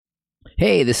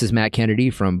Hey, this is Matt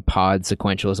Kennedy from Pod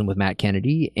Sequentialism with Matt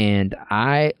Kennedy, and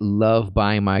I love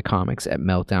buying my comics at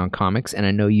Meltdown Comics, and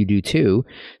I know you do too.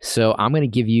 So I'm going to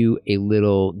give you a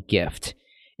little gift,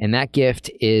 and that gift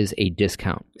is a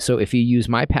discount. So if you use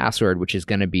my password, which is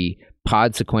going to be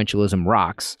Pod Sequentialism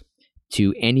Rocks,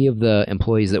 to any of the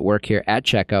employees that work here at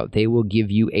checkout, they will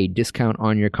give you a discount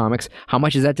on your comics. How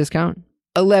much is that discount?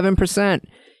 11%.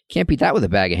 Can't beat that with a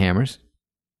bag of hammers.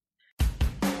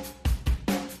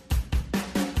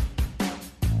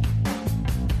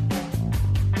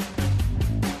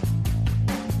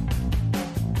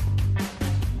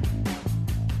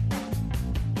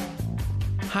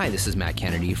 Hi, this is Matt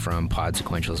Kennedy from Pod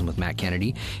Sequentialism with Matt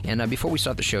Kennedy. And before we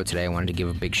start the show today, I wanted to give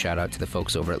a big shout out to the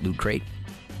folks over at Loot Crate,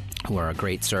 who are a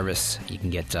great service. You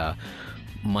can get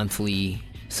monthly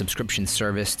subscription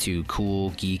service to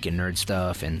cool geek and nerd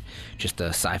stuff and just the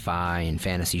sci-fi and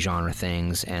fantasy genre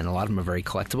things, and a lot of them are very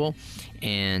collectible.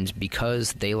 And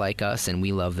because they like us and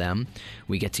we love them,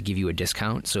 we get to give you a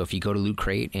discount. So if you go to Loot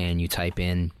Crate and you type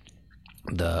in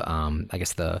the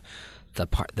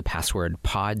password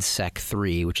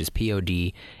PODSEC3, which is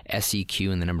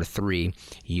PODSEQ and the number 3,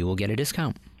 you will get a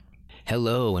discount.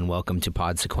 Hello and welcome to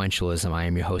Pod Sequentialism. I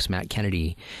am your host, Matt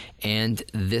Kennedy. And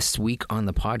this week on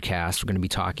the podcast, we're going to be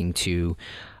talking to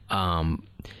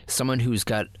someone who's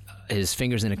got his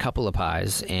fingers in a couple of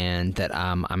pies, and that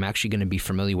I'm actually going to be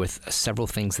familiar with several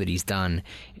things that he's done,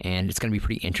 and it's going to be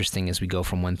pretty interesting as we go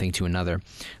from one thing to another.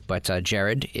 But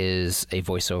Jared is a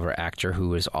voiceover actor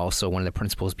who is also one of the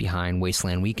principals behind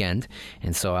Wasteland Weekend,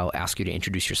 and so I'll ask you to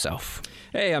introduce yourself.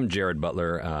 Hey, I'm Jared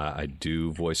Butler. I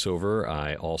do voiceover.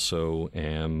 I also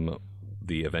am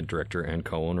the event director and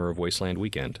co-owner of Wasteland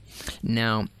Weekend.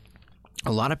 Now,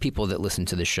 a lot of people that listen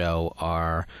to the show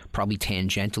are probably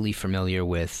tangentially familiar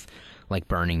with, like,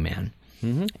 Burning Man.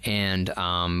 Mm-hmm.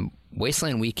 And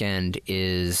Wasteland Weekend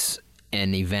is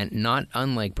an event not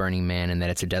unlike Burning Man in that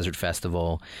it's a desert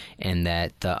festival, and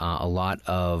that a lot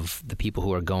of the people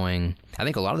who are going, I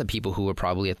think a lot of the people who were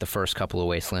probably at the first couple of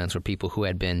Wastelands were people who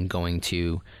had been going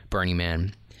to Burning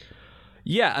Man.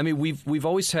 Yeah, I mean, we've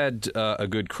always had a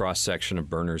good cross-section of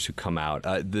burners who come out.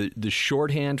 The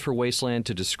shorthand for Wasteland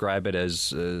to describe it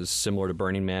as similar to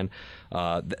Burning Man,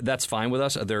 that's fine with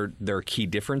us. There are key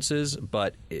differences,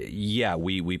 but yeah,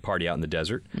 we party out in the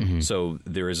desert, so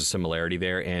there is a similarity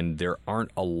there, and there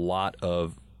aren't a lot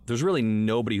of... There's really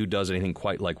nobody who does anything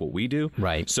quite like what we do.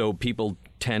 Right. So people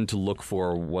tend to look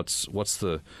for what's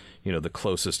the... the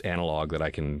closest analog that I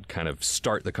can kind of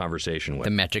start the conversation with.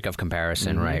 The metric of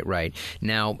comparison, right.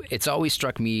 Now, it's always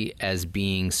struck me as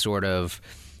being sort of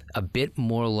a bit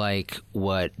more like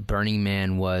what Burning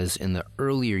Man was in the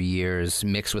earlier years,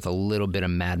 mixed with a little bit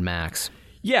of Mad Max.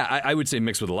 Yeah, I would say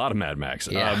mixed with a lot of Mad Max.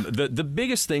 Yeah. The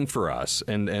biggest thing for us,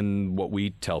 and what we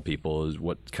tell people is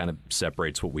what kind of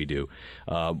separates what we do.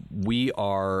 We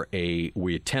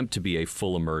attempt to be a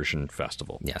full immersion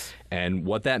festival. Yes. And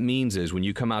what that means is when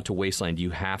you come out to Wasteland, you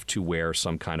have to wear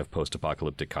some kind of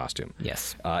post-apocalyptic costume.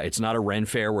 Yes. It's not a Ren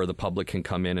Fair where the public can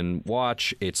come in and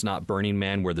watch. It's not Burning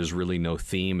Man where there's really no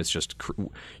theme. It's just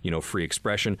free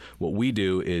expression. What we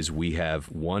do is we have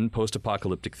one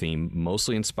post-apocalyptic theme,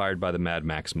 mostly inspired by the Mad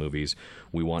Max movies.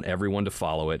 We want everyone to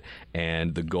follow it,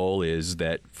 and the goal is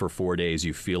that for 4 days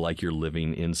you feel like you're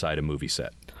living inside a movie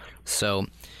set. So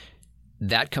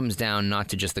that comes down not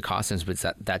to just the costumes, but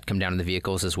that come down to the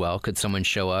vehicles as well. Could someone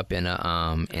show up in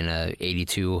a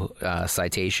 82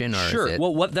 Citation? Or sure. Is it...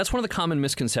 Well, that's one of the common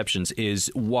misconceptions is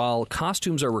while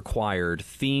costumes are required,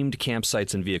 themed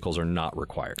campsites and vehicles are not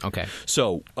required. Okay.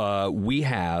 So we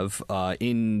have,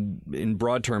 in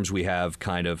broad terms, we have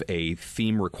kind of a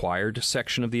theme required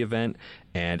section of the event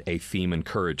and a theme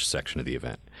encouraged section of the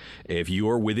event. If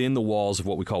you're within the walls of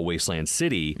what we call Wasteland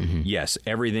City, yes,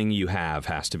 everything you have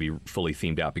has to be fully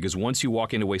themed out, because once you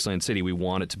walk into Wasteland City, we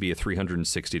want it to be a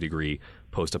 360-degree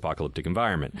post-apocalyptic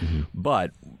environment.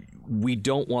 But we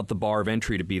don't want the bar of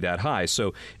entry to be that high.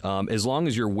 So as long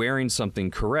as you're wearing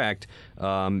something correct,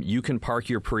 you can park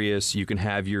your Prius, you can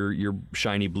have your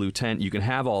shiny blue tent, you can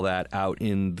have all that out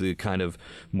in the kind of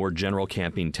more general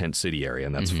camping tent city area,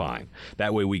 and that's fine.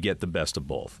 That way we get the best of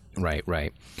both.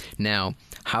 Right. Now,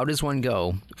 how does one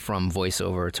go from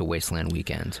voiceover to Wasteland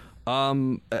Weekend?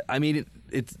 I mean,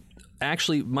 it's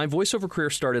Actually, my voiceover career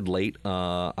started late.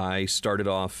 I started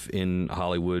off in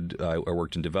Hollywood. I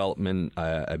worked in development.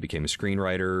 I became a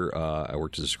screenwriter. I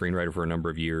worked as a screenwriter for a number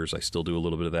of years. I still do a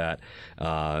little bit of that.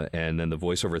 And then the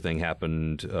voiceover thing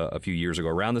happened a few years ago,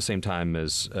 around the same time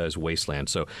as Wasteland.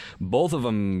 So both of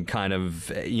them kind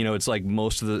of, it's like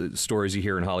most of the stories you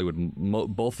hear in Hollywood,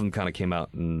 both of them kind of came out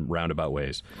in roundabout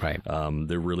ways. Right.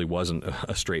 There really wasn't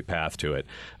a straight path to it.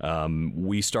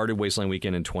 We started Wasteland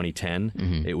Weekend in 2010.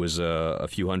 Mm-hmm. It was a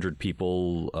few hundred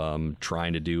people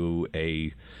trying to do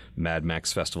a Mad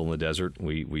Max festival in the desert.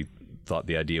 We thought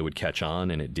the idea would catch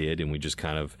on, and it did, and we just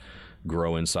kind of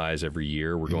grow in size every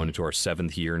year. We're going into our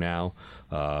 7th year now.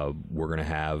 We're going to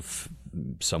have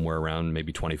somewhere around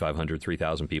maybe 2,500,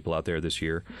 3,000 people out there this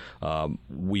year.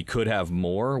 We could have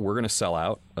more. We're going to sell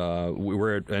out.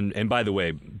 And by the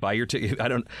way, buy your ticket. I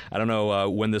don't know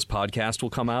when this podcast will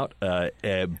come out. But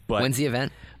when's the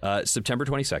event? September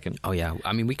 22nd. Oh yeah.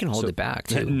 I mean, we can hold it back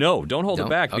too. No, don't hold it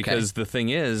back, because the thing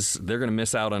is, they're going to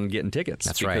miss out on getting tickets.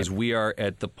 That's because right. we are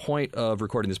at the point of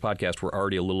recording this podcast. We're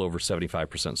already a little over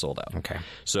 75% sold out. Okay.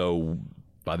 So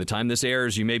by the time this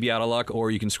airs, you may be out of luck,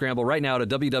 or you can scramble right now to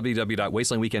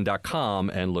www.wastelandweekend.com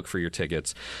and look for your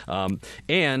tickets.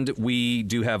 And we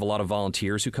do have a lot of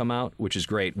volunteers who come out, which is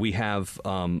great. We have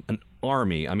an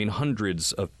army,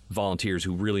 hundreds of volunteers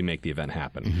who really make the event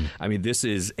happen. Mm-hmm. This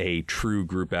is a true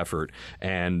group effort.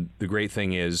 And the great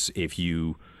thing is, if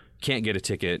you can't get a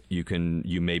ticket,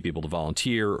 you may be able to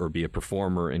volunteer or be a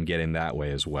performer and get in that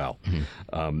way as well.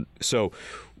 Mm-hmm. So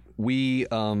we...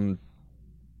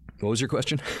 What was your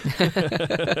question?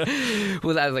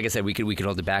 Well, like I said, we could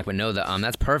hold it back, but no,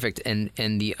 that's perfect. And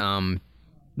the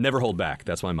never hold back.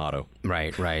 That's my motto.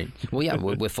 Right. Well, yeah,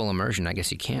 with full immersion, I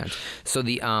guess you can't. So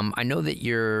the I know that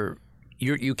you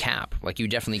cap, like you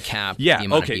definitely cap. Yeah. The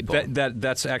amount Okay. of people.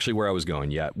 That's actually where I was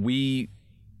going. Yeah. We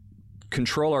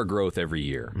control our growth every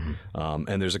year. Mm-hmm.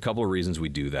 And there's a couple of reasons we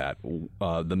do that.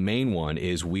 The main one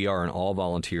is we are an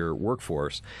all-volunteer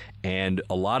workforce, and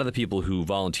a lot of the people who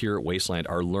volunteer at Wasteland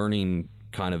are learning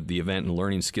kind of the event and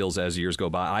learning skills as years go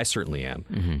by. I certainly am.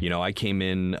 Mm-hmm. I came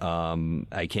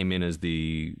in as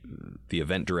the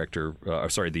event director,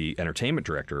 the entertainment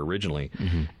director originally,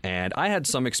 mm-hmm. and I had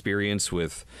some experience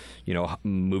with,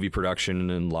 movie production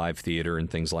and live theater and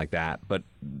things like that, but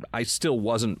I still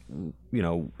wasn't,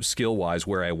 skill-wise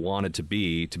where I wanted to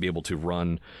be able to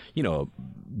run,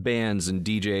 bands and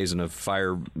DJs and a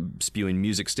fire-spewing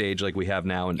music stage like we have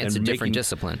now. And it's a different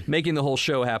discipline. Making the whole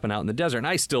show happen out in the desert. And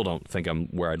I still don't think I'm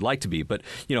where I'd like to be, but,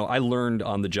 I learned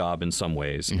on the job in some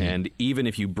ways. Mm-hmm. And even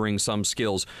if you bring some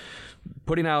skills,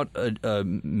 putting out a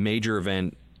major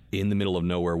event in the middle of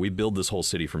nowhere, we build this whole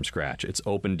city from scratch. It's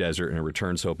open desert, and it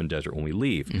returns to open desert when we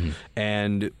leave. Mm-hmm.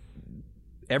 And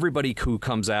everybody who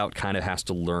comes out kind of has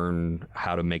to learn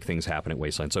how to make things happen at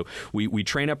Wasteland. So we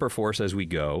train up our force as we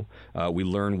go. We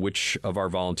learn which of our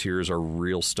volunteers are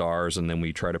real stars, and then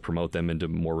we try to promote them into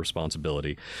more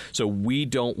responsibility. So we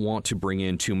don't want to bring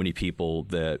in too many people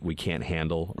that we can't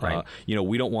handle. Right.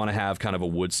 We don't want to have kind of a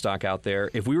Woodstock out there.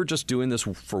 If we were just doing this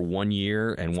for 1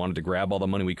 year and wanted to grab all the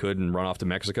money we could and run off to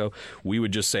Mexico, we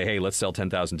would just say, hey, let's sell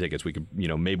 10,000 tickets. We could,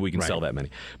 maybe we can sell that many.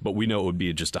 But we know it would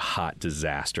be just a hot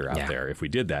disaster out there if we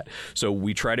did that. So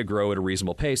we try to grow at a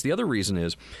reasonable pace. The other reason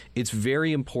is it's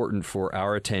very important for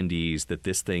our attendees that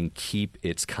this thing keep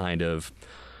its kind of,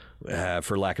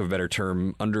 for lack of a better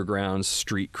term, underground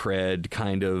street cred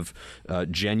kind of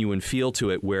genuine feel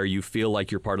to it, where you feel like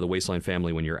you're part of the Wasteland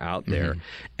family when you're out there. Mm-hmm.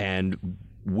 And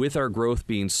with our growth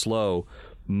being slow,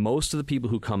 most of the people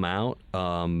who come out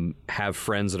have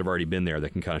friends that have already been there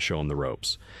that can kind of show them the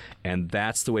ropes. And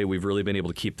that's the way we've really been able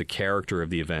to keep the character of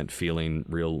the event feeling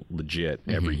real legit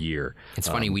every year. It's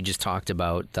funny, we just talked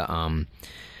about the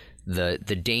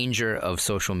danger of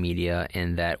social media,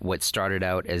 and that what started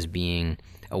out as being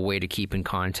a way to keep in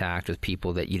contact with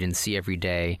people that you didn't see every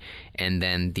day, and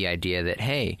then the idea that,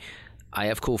 hey, I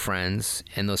have cool friends,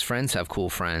 and those friends have cool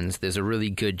friends. There's a really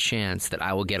good chance that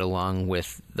I will get along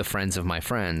with the friends of my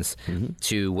friends, mm-hmm.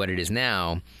 to what it is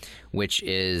now, which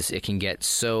is it can get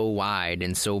so wide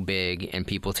and so big, and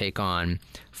people take on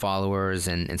followers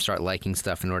and start liking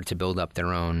stuff in order to build up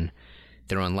their own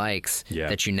likes,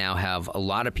 that you now have a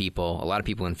lot of people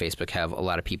in Facebook have a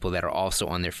lot of people that are also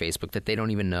on their Facebook that they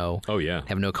don't even know,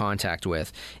 have no contact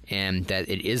with, and that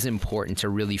it is important to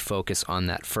really focus on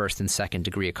that first and second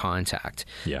degree of contact.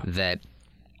 That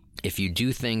if you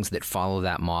do things that follow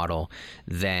that model,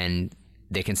 then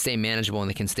they can stay manageable and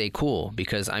they can stay cool,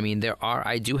 because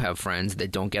I do have friends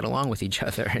that don't get along with each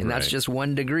other, and that's just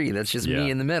 1 degree. That's just me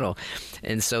in the middle.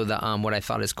 And so what I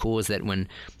thought is cool is that when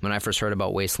I first heard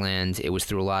about Wasteland, it was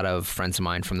through a lot of friends of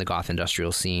mine from the goth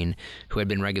industrial scene who had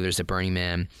been regulars at Burning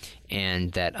Man,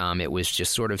 and that it was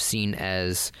just sort of seen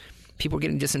as people were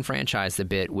getting disenfranchised a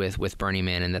bit with Burning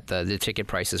Man, and that the ticket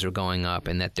prices were going up,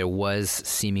 and that there was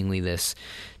seemingly this.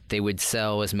 They would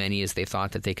sell as many as they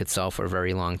thought that they could sell for a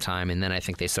very long time. And then I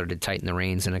think they started to tighten the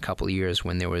reins in a couple of years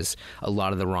when there was a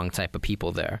lot of the wrong type of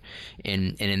people there.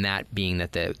 And in that being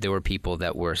that there were people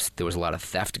there was a lot of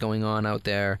theft going on out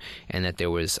there, and that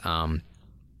there was a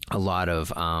lot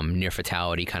of near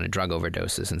fatality kind of drug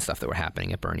overdoses and stuff that were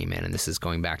happening at Burning Man. And this is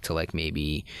going back to like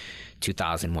maybe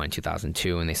 2001,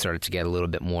 2002, and they started to get a little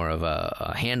bit more of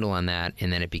a handle on that.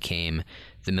 And then it became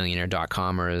the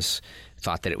millionaire.comers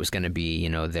thought that it was going to be,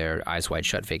 their eyes wide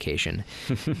shut vacation.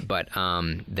 But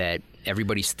that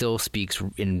everybody still speaks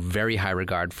in very high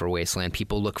regard for Wasteland.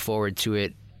 People look forward to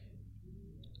it.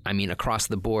 Across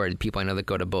the board, people I know that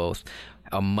go to both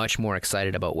are much more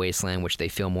excited about Wasteland, which they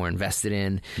feel more invested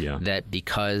in. Yeah. That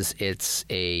because it's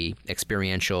a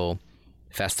experiential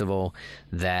festival,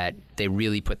 that they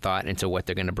really put thought into what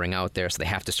they're going to bring out there, so they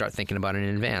have to start thinking about it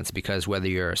in advance, because whether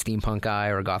you're a steampunk guy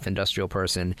or a goth industrial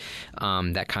person,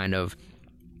 that kind of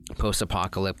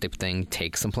post-apocalyptic thing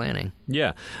takes some planning.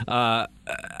 Yeah.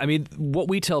 What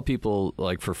we tell people,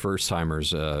 like for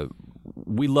first-timers,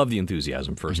 we love the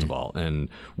enthusiasm, first of all, and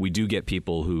we do get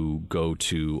people who go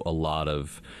to a lot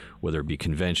of, whether it be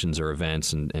conventions or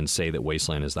events, and say that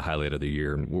Wasteland is the highlight of the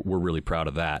year, and we're really proud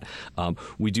of that.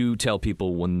 We do tell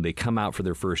people when they come out for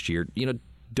their first year,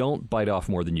 don't bite off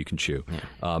more than you can chew.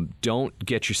 Yeah. Don't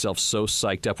get yourself so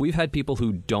psyched up. We've had people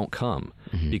who don't come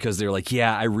because they're like,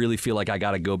 I really feel like I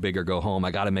got to go big or go home.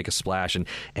 I got to make a splash,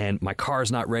 and my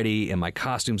car's not ready, and my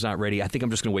costume's not ready. I think I'm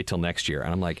just going to wait till next year.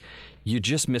 And I'm like, you're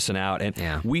just missing out.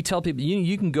 And we tell people,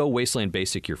 you can go Wasteland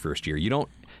Basic your first year. You don't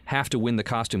have to win the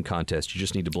costume contest. You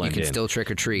just need to blend in. You can still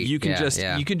trick or treat. You can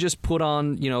you can just put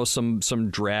on some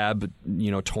drab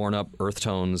torn up earth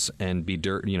tones and be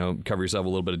dirt. Cover yourself a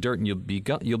little bit of dirt and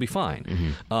you'll be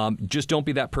fine. Just don't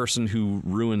be that person who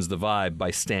ruins the vibe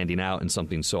by standing out in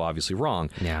something so obviously wrong.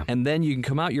 Yeah. And then you can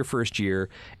come out your first year,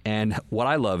 and what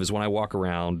I love is when I walk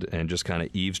around and just kind of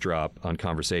eavesdrop on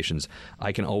conversations,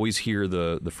 I can always hear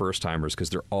the first timers, because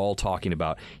they're all talking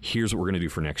about, here's what we're going to do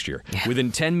for next year. Yeah.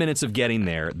 Within 10 minutes of getting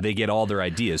there, they get all their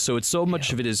ideas. So it's so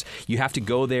much of it is you have to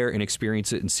go there and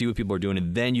experience it and see what people are doing,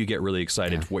 and then you get really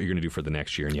excited for what you're going to do for the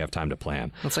next year, and you have time to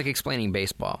plan. It's like explaining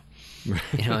baseball.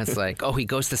 It's like, he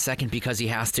goes to second because he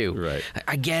has to. Right.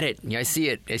 I get it. I see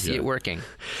it. I see it working.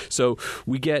 So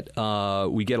we get a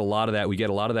lot of that. We get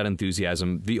a lot of that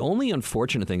enthusiasm. The only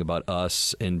unfortunate thing about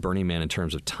us and Burning Man in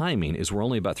terms of timing is we're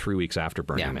only about 3 weeks after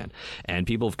Burning Man, and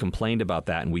people have complained about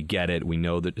that, and we get it. We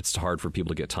know that it's hard for people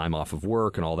to get time off of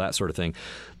work and all that sort of thing.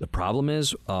 The problem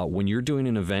is when you're doing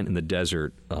an event in the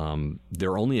desert,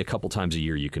 there are only a couple times a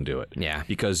year you can do it. Yeah.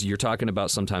 Because you're talking about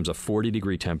sometimes a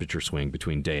 40-degree temperature swing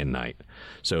between day and night.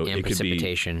 So and it could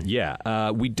precipitation.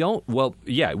 be we don't. Well,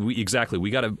 exactly. We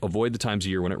got to avoid the times of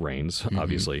year when it rains,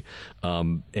 obviously,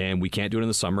 and we can't do it in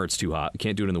the summer. It's too hot. We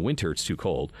can't do it in the winter. It's too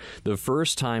cold. The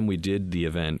first time we did the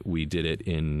event, we did it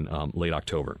in late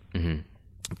October.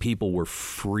 People were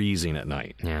freezing at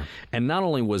night. Yeah. And not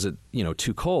only was it,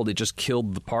 too cold, it just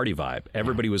killed the party vibe.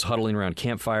 Everybody was huddling around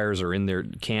campfires or in their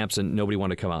camps, and nobody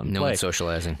wanted to come out and play. No one's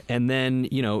socializing. And then,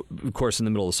 of course, in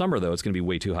the middle of summer, though, it's going to be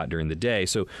way too hot during the day.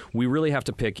 So we really have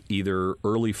to pick either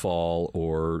early fall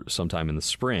or sometime in the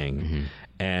spring.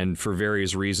 And for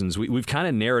various reasons, we've kind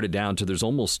of narrowed it down to there's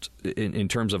almost, in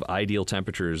terms of ideal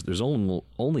temperatures, there's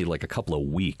only like a couple of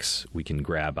weeks we can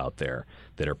grab out there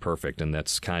that are perfect. And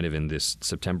that's kind of in this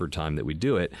September time that we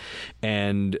do it.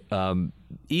 And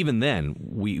even then,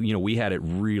 we had it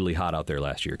really hot out there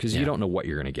last year because you don't know what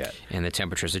you're going to get. And the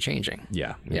temperatures are changing.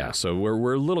 Yeah. So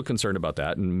we're a little concerned about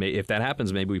that. And if that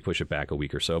happens, maybe we push it back a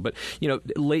week or so. But,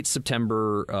 late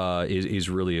September is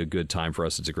really a good time for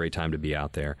us. It's a great time to be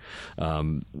out there.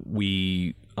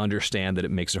 We understand that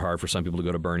it makes it hard for some people to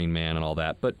go to Burning Man and all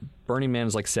that, but Burning Man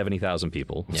is like 70,000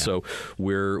 people. Yeah. So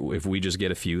if we just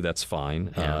get a few, that's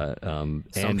fine. Yeah.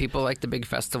 Some people like the big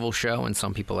festival show, and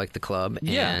some people like the club.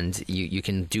 And you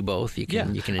can do both. You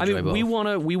can enjoy both.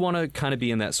 We want to kind of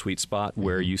be in that sweet spot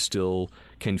where you still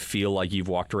can feel like you've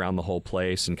walked around the whole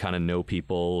place and kind of know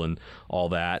people and all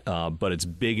that, but it's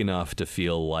big enough to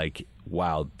feel like,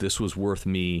 wow, this was worth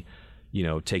me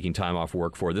taking time off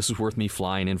work for. This is worth me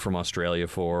flying in from Australia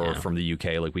for, or from the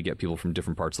UK. Like, we get people from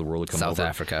different parts of the world that come over. South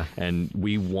Africa. And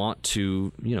we want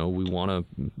to,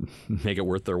 make it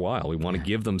worth their while. We want to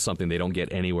give them something they don't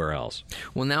get anywhere else.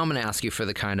 Well, now I'm going to ask you for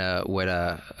the kind of what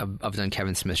I've done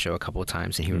Kevin Smith show a couple of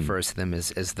times, and he refers to them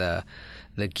as the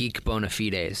geek bona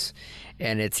fides.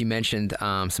 And you mentioned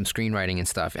some screenwriting and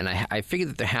stuff, and I figured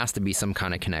that there has to be some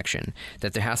kind of connection,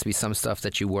 that there has to be some stuff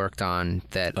that you worked on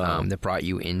that that brought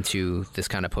you into this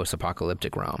kind of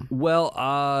post-apocalyptic realm.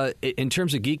 Well, in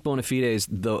terms of geek bona fides,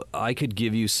 though, I could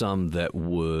give you some that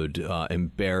would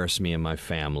embarrass me and my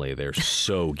family. They're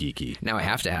so geeky. Now I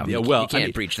have to have them. Yeah, well, you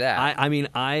can't preach that.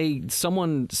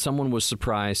 Someone was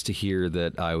surprised to hear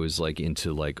that I was like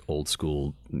into like old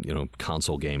school,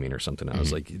 console gaming or something. I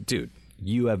was like, dude,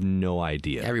 you have no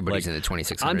idea. Everybody's in the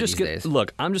 2600 these days.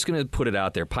 Look, I'm just going to put it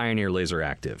out there. Pioneer Laser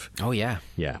Active. Oh, yeah.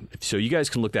 Yeah. So you guys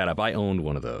can look that up. I owned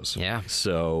one of those. Yeah.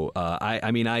 So,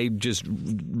 I just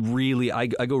really, I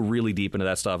go really deep into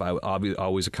that stuff. I was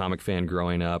always a comic fan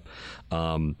growing up.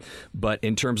 But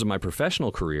in terms of my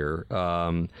professional career,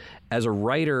 as a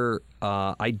writer,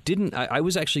 I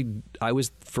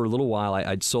was for a little while,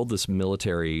 I'd sold this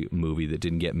military movie that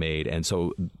didn't get made. And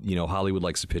so, Hollywood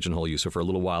likes to pigeonhole you. So for a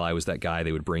little while, I was that guy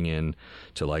they would bring in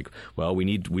to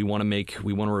we want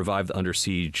to revive the Under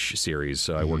Siege series.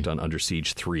 So I worked on Under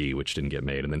Siege 3, which didn't get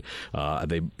made. And then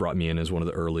they brought me in as one of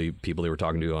the early people they were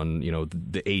talking to on,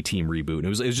 the A-Team reboot. And it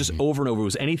was just over and over. It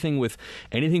was anything with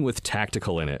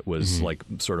tactical in it was like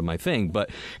sort of my thing. But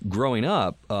growing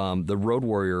up, the Road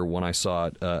Warrior, when I saw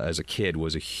it as a kid,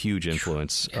 was a huge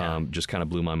influence. Just kind of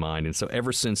blew my mind. And so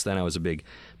ever since then, I was a big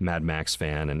Mad Max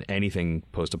fan and anything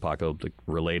post-apocalyptic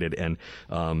related. And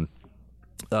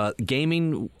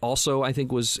gaming also, I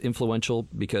think, was influential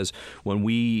because when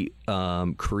we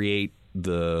create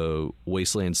the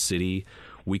Wasteland City,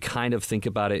 we kind of think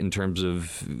about it in terms of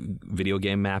video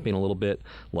game mapping a little bit,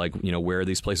 like, where are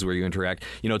these places where you interact?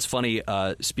 It's funny,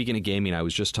 speaking of gaming, I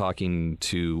was just talking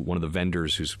to one of the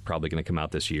vendors who's probably going to come out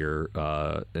this year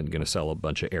and going to sell a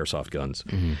bunch of airsoft guns.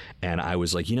 And I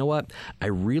was like, you know what? I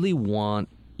really want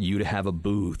you to have a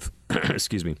booth,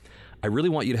 excuse me, I really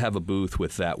want you to have a booth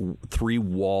with that 3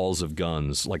 walls of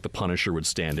guns like the Punisher would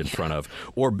stand in front of.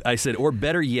 Or I said, or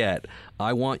better yet,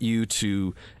 I want you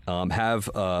to have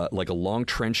like a long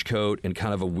trench coat and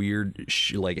kind of a weird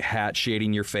hat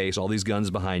shading your face, all these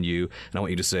guns behind you, and I want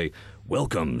you to say,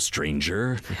 "Welcome,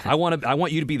 stranger." I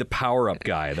want you to be the power-up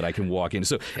guy that I can walk in.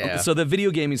 So the video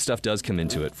gaming stuff does come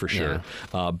into it for sure.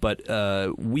 Yeah. But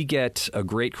we get a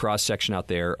great cross-section out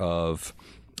there of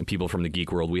people from the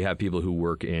geek world. We have people who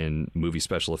work in movie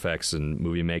special effects and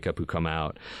movie makeup who come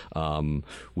out.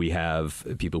 We have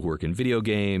people who work in video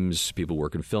games, people who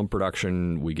work in film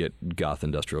production. We get Goth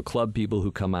Industrial Club people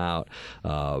who come out.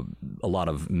 A lot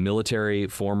of military,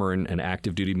 former and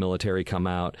active duty military come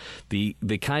out. The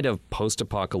kind of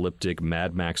post-apocalyptic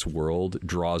Mad Max world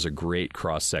draws a great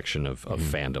cross-section of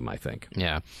fandom, I think.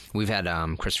 Yeah. We've had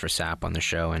Christopher Sapp on the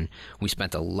show, and we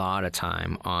spent a lot of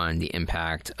time on the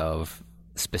impact of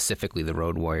specifically the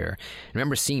Road Warrior. I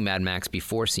remember seeing Mad Max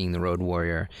before seeing the Road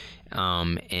Warrior,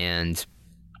 and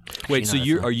wait, so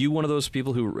are you one of those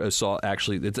people who saw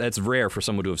actually? That's rare for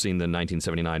someone to have seen the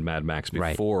 1979 Mad Max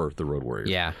before the Road Warrior.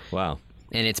 Yeah, wow.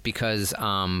 And it's because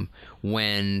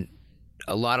when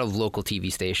a lot of local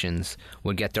TV stations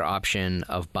would get their option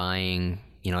of buying,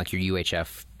 like your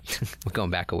UHF. We're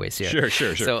going back a ways here.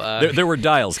 Sure. So there were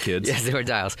dials, kids. Yes, there were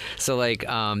dials. So like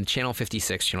Channel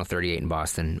 56, Channel 38 in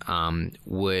Boston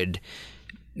would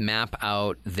map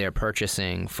out their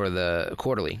purchasing for the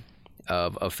quarterly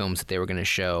of films that they were going to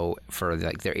show for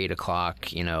like their 8 o'clock,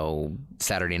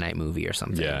 Saturday night movie or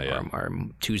something. Yeah. Or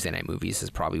Tuesday night movies, as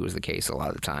probably was the case a lot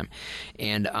of the time.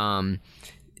 And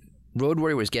Road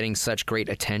Warrior was getting such great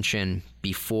attention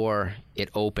before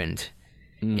it opened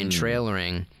in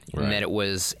trailering, that it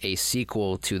was a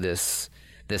sequel to this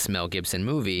Mel Gibson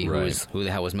movie. Who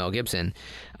the hell was Mel Gibson?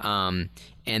 And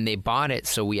they bought it,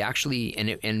 so we actually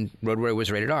and Road Warrior was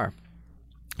rated R.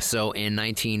 So in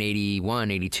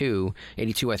 1981, 82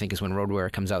 I think is when Road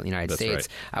Warrior comes out in the United States.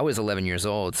 Right. I was 11 years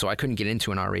old, so I couldn't get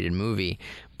into an R-rated movie.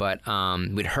 But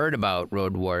we'd heard about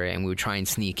Road Warrior, and we would try and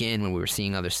sneak in when we were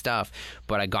seeing other stuff.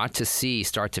 But I got to see,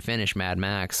 start to finish, Mad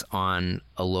Max on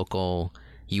a local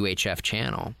UHF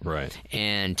channel. Right.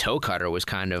 And Toe Cutter was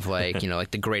kind of like,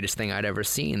 like the greatest thing I'd ever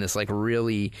seen. This like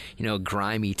really,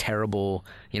 grimy, terrible,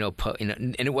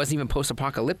 and it wasn't even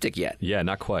post-apocalyptic yet. Yeah,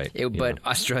 not quite. But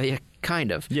Australia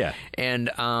kind of. Yeah. And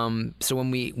so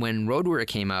when Road Warrior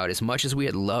came out, as much as we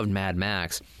had loved Mad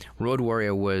Max, Road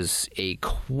Warrior was a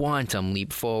quantum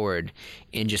leap forward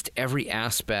in just every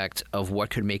aspect of what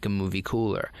could make a movie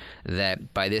cooler.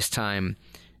 That by this time,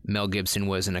 Mel Gibson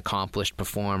was an accomplished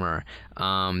performer,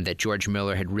 that George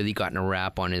Miller had really gotten a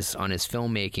rap on his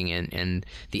filmmaking and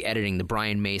the editing. The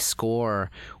Brian May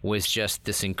score was just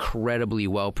this incredibly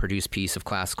well-produced piece of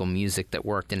classical music that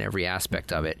worked in every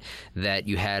aspect of it, that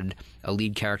you had a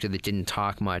lead character that didn't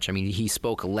talk much. I mean, he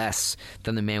spoke less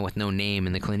than the man with no name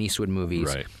in the Clint Eastwood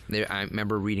movies. Right. I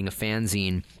remember reading a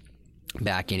fanzine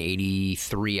back in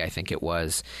 '83, I think it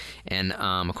was. And,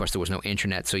 of course, there was no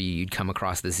internet, so you'd come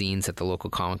across the zines at the local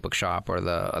comic book shop or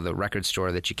the record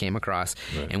store that you came across.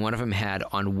 Right. And one of them had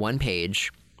on one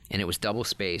page, and it was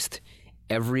double-spaced,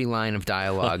 every line of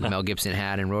dialogue Mel Gibson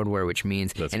had in Road Warrior, which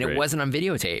means... That's and great. It wasn't on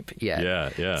videotape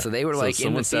yet. Yeah. So they were like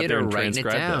in the theater writing it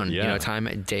down, Yeah.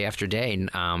 day after day,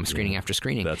 screening after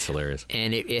screening. That's hilarious.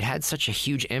 And it had such a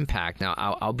huge impact. Now,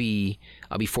 I'll be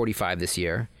 45 this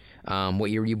year.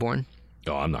 What year were you born?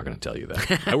 Oh, I'm not going to tell you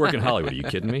that. I work in Hollywood. Are you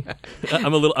kidding me?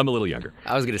 I'm a little younger.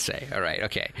 I was going to say, all right,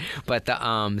 okay, but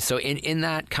so in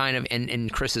that kind of,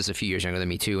 and Chris is a few years younger than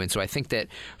me too, and so I think that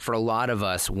for a lot of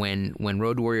us, when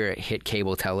Road Warrior hit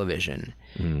cable television,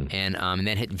 and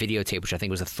then hit videotape, which I think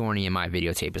was a thorny in my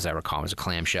videotape, as I recall, it was a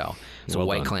clamshell, it was a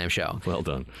white clamshell. Well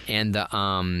done. And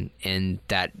and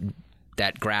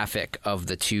that graphic of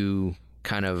the two.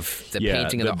 Kind of the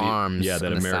painting of the arms. Yeah, that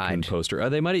on the American side. poster.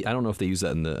 They might. I don't know if they use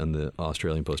that in the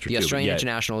Australian poster. The too, Australian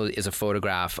International is a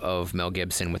photograph of Mel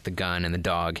Gibson with the gun and the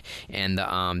dog, and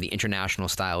the international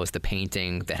style is the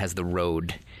painting that has the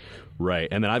road. Right,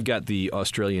 and then I've got the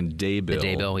Australian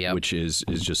Daybill, yep. which is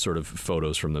just sort of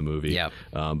photos from the movie. Yep.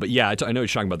 But yeah, I know what you're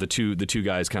talking about the two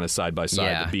guys kind of side by side,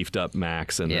 Yeah. the beefed up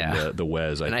Max and then the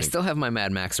Wes. I still have my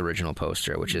Mad Max original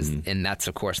poster, which is, and that's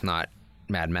of course not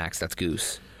Mad Max, that's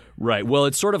Goose. Right. Well,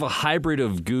 it's sort of a hybrid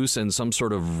of Goose and some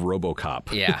sort of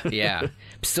RoboCop. Yeah.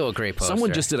 Still a great poster.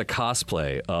 Someone just did a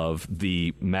cosplay of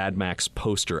the Mad Max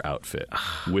poster outfit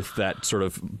with that sort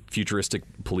of futuristic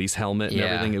police helmet and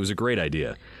everything. It was a great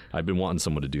idea. I've been wanting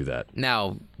someone to do that.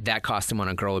 Now, that costume on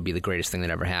a girl would be the greatest thing that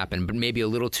ever happened, but maybe a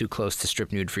little too close to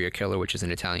Strip Nude for Your Killer, which is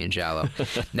an Italian giallo.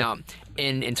 Now,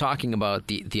 in talking about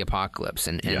the apocalypse,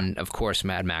 and of course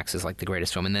Mad Max is like the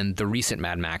greatest film, and then the recent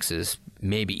Mad Max is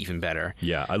maybe even better.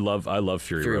 Yeah, I love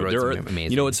Fury Road. Road's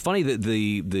amazing. You know, it's funny that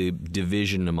the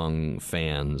division among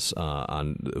fans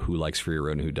on who likes Fury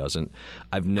Road and who doesn't.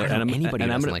 Anybody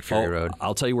doesn't like Fury Road.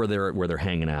 I'll tell you where they're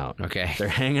hanging out. Okay, they're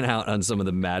hanging out on some of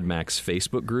the Mad Max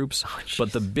Facebook groups,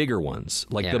 but the bigger ones,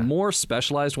 like the more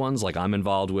specialized ones, like I'm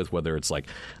involved with, whether it's like,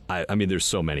 I mean, there's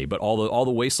so many, but all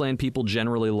the Wasteland people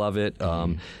generally love it.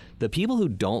 The people who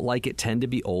don't like it tend to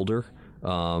be older.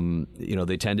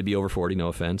 They tend to be over 40. No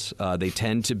offense. They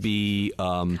tend to be.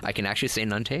 I can actually say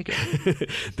none taken.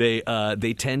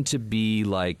 They tend to be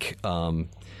like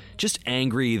just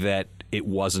angry that it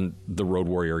wasn't the Road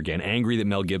Warrior again. Angry that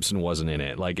Mel Gibson wasn't in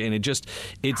it.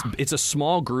 It's a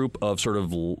small group of sort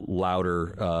of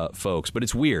louder folks, but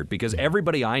it's weird because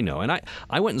everybody I know, and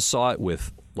I went and saw it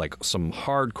with like some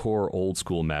hardcore old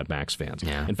school Mad Max fans.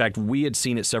 Yeah. In fact, we had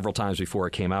seen it several times before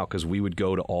it came out because we would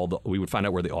go to we would find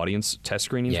out where the audience test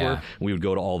screenings were. And we would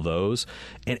go to all those,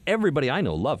 and everybody I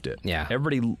know loved it. Yeah.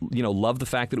 Everybody, loved the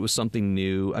fact that it was something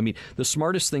new. I mean, the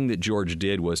smartest thing that George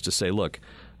did was to say, look,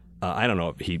 I don't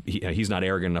know if he's not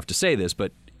arrogant enough to say this,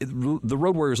 but the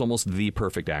Road Warrior is almost the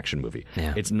perfect action movie.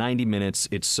 Yeah. It's 90 minutes.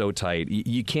 It's so tight.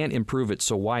 You can't improve it,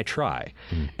 so why try?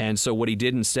 And so what he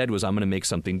did instead was, I'm going to make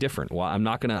something different. Well, I'm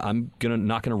not going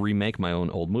to remake my own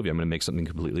old movie. I'm going to make something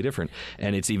completely different,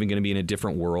 and it's even going to be in a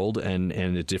different world and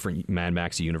a different Mad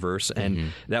Max universe.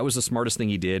 And that was the smartest thing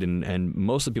he did. And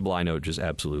most of the people I know just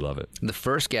absolutely love it. The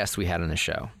first guest we had on the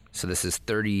show, so this is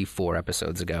 34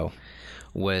 episodes ago,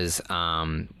 was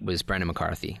Brendan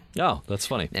McCarthy. Oh, that's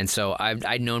funny. And so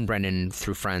I'd known Brendan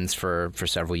through friends for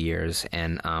several years,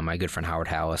 and my good friend Howard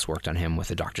Hallis worked on him with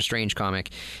a Doctor Strange comic,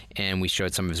 and we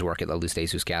showed some of his work at La Luz de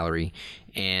Jesus Gallery.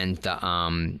 And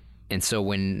so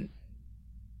when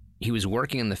he was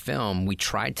working on the film, we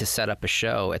tried to set up a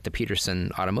show at the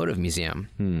Peterson Automotive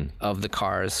Museum of the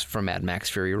cars from Mad Max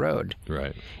Fury Road.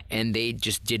 Right. And they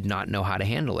just did not know how to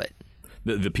handle it.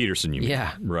 The Peterson, you mean?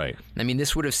 Yeah. Right. I mean,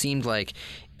 this would have seemed like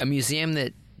a museum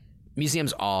that...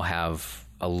 Museums all have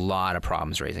a lot of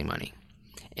problems raising money.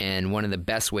 And one of the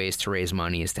best ways to raise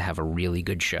money is to have a really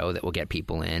good show that will get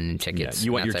people in, tickets.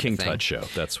 You want and your that type King of thing. Tut show.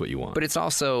 That's what you want. But it's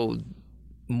also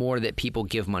more that people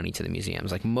give money to the museums.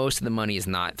 Like, most of the money is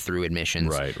not through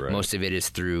admissions. Right. Most of it is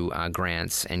through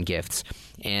grants and gifts.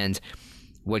 And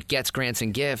what gets grants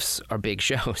and gifts are big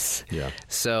shows. Yeah.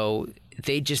 So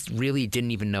they just really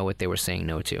didn't even know what they were saying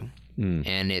no to.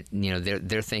 And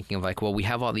they're thinking of like, well, we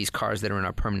have all these cars that are in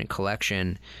our permanent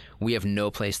collection. We have no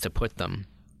place to put them.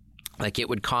 Like, it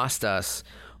would cost us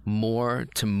more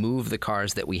to move the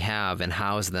cars that we have and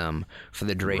house them for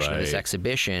the duration of this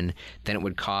exhibition than it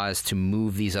would cost to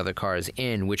move these other cars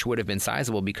in, which would have been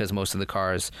sizable because most of the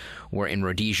cars were in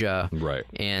Rhodesia,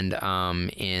 and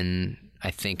in,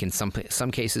 I think, in some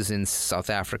cases in South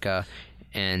Africa,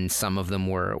 and some of them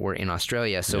were in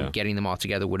Australia. So getting them all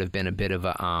together would have been a bit of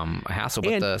a hassle,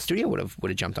 but the studio would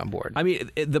have jumped on board. I mean,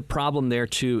 the problem there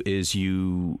too is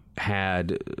you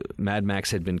had Mad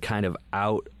Max had been kind of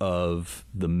out of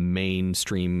the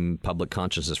mainstream public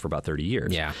consciousness for about 30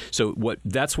 years. Yeah. So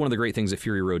that's one of the great things that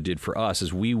Fury Road did for us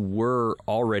is we were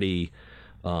already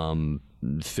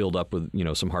filled up with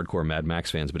some hardcore Mad Max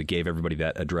fans, but it gave everybody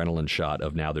that adrenaline shot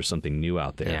of now there's something new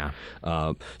out there.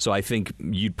 Yeah. So I think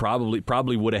you'd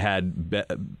probably would have had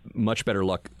much better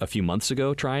luck a few months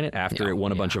ago trying it after it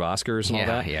won a bunch of Oscars and all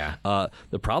that. Yeah.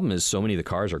 The problem is so many of the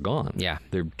cars are gone. Yeah.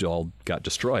 They all got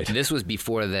destroyed. This was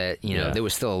before that. There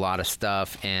was still a lot of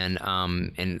stuff, and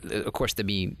of course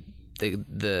the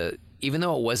even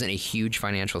though it wasn't a huge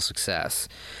financial success.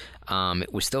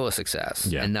 It was still a success,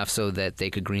 enough so that they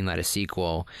could greenlight a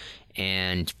sequel,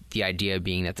 and the idea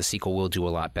being that the sequel will do a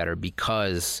lot better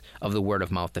because of the word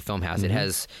of mouth the film has.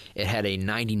 It had a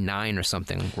 99 or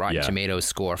something Rotten Tomatoes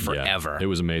score forever. It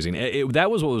was amazing.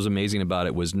 That was what was amazing about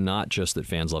it, was not just that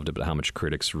fans loved it, but how much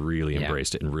critics really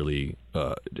embraced it and really.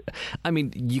 I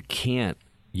mean, you can't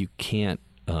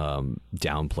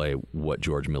downplay what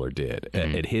George Miller did.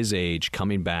 At his age,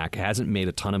 coming back, hasn't made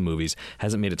a ton of movies,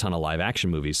 hasn't made a ton of live action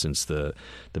movies since the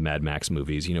Mad Max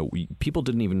movies. People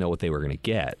didn't even know what they were going to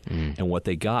get, and what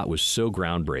they got was so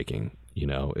groundbreaking.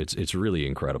 It's really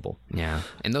incredible. Yeah,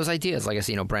 and those ideas, like I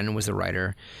said, Brendan was the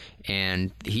writer,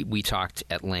 and we talked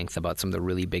at length about some of the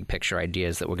really big picture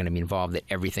ideas that were going to be involved. That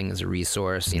everything is a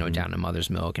resource, down to mother's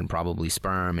milk and probably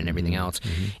sperm and everything else,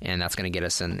 and that's going to get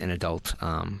us an adult.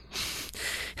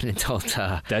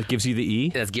 That gives you the E.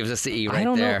 That gives us the E right there. I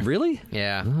don't know, really.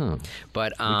 Yeah,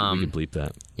 but we could bleep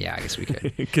that. Yeah, I guess we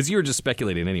could. Because you were just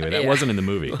speculating anyway. That wasn't in the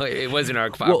movie. It was in our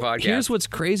podcast. Here's what's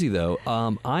crazy though.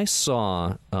 I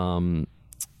saw.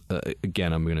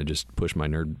 Again, I'm going to just push my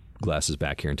nerd glasses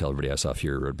back here and tell everybody I saw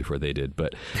Fury Road before they did.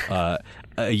 But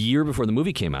a year before the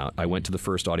movie came out, I went to the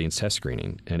first audience test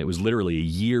screening, and it was literally a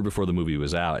year before the movie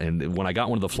was out. And when I got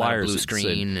one of the flyers, blue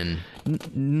screen and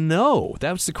no,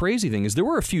 that was the crazy thing, is there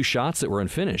were a few shots that were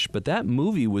unfinished, but that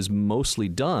movie was mostly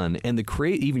done. And the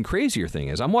even crazier thing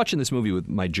is, I'm watching this movie with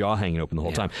my jaw hanging open the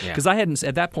whole time because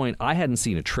at that point I hadn't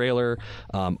seen a trailer.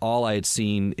 All I had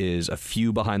seen is a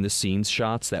few behind the scenes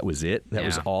shots. That was it. That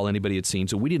was all anybody had seen.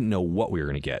 So we didn't know what we were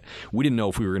going to get. We didn't know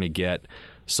if we were going to get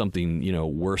something,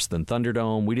 worse than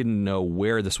Thunderdome. We didn't know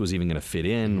where this was even going to fit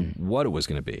in, what it was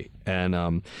going to be.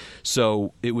 And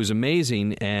so it was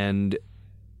amazing. And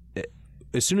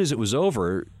as soon as it was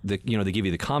over, they give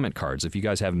you the comment cards. If you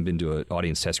guys haven't been to an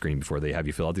audience test screening before, they have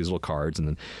you fill out these little cards, and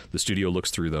then the studio looks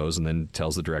through those and then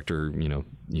tells the director, you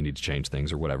need to change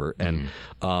things or whatever. And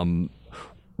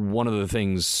one of the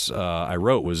things I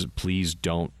wrote was, please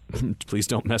don't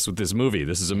mess with this movie.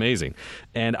 This is amazing.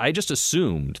 And I just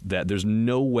assumed that there's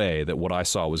no way that what I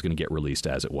saw was going to get released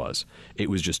as it was. It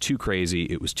was just too crazy.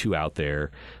 It was too out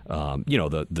there.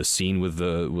 The scene with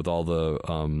the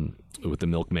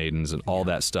Milk Maidens and all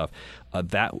that stuff.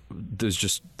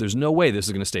 There's no way this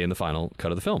is going to stay in the final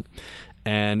cut of the film.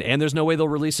 And there's no way they'll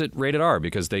release it rated R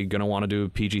because they're going to want to do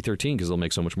PG-13 because they'll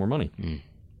make so much more money.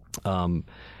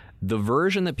 The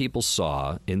version that people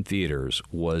saw in theaters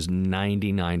was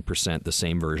 99% the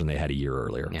same version they had a year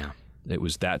earlier. Yeah.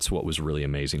 That's what was really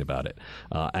amazing about it.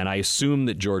 And I assume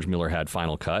that George Miller had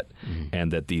final cut,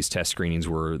 and that these test screenings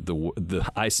were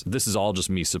this is all just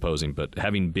me supposing, but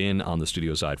having been on the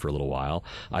studio side for a little while,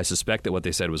 I suspect that what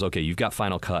they said was, okay, you've got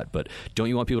final cut, but don't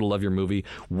you want people to love your movie?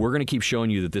 We're going to keep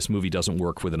showing you that this movie doesn't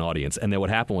work with an audience. And then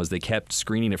what happened was they kept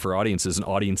screening it for audiences, and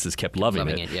audiences kept loving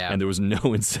it. And there was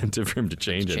no incentive for him to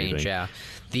change anything. Yeah.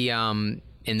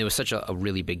 And there was such a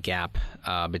really big gap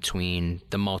between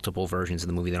the multiple versions of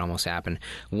the movie that almost happened.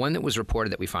 One that was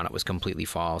reported that we found out was completely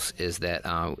false is that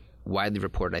widely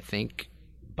reported, I think,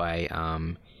 by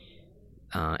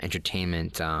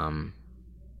Entertainment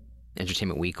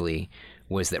Weekly,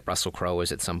 was that Russell Crowe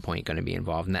was at some point going to be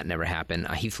involved, and that never happened.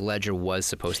 Heath Ledger was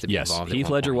supposed to be involved. Heath at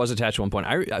one Ledger point. was attached at one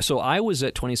point. So I was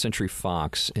at 20th Century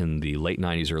Fox in the late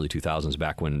 90s, early 2000s,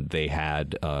 back when they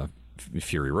had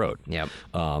Fury Road. Yep.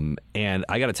 And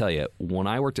I got to tell you, when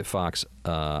I worked at Fox,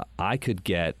 I could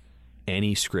get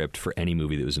any script for any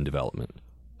movie that was in development.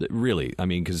 Really, I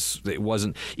mean, because it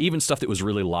wasn't even stuff that was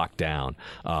really locked down.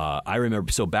 I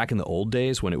remember, so back in the old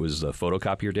days when it was the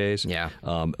photocopier days,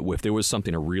 if there was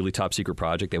something, a really top secret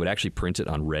project, they would actually print it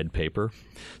on red paper.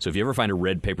 So if you ever find a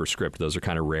red paper script, those are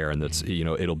kind of rare, and that's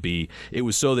it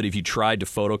was so that if you tried to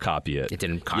photocopy it, it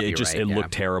didn't copyright. It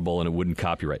looked terrible and it wouldn't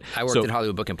copyright. I worked at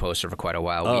Hollywood Book and Poster for quite a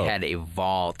while. We had a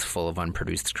vault full of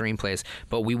unproduced screenplays,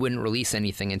 but we wouldn't release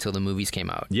anything until the movies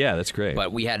came out. Yeah, that's great.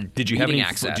 But we had Did you have any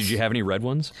access. Did you have any red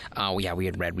ones? Yeah, we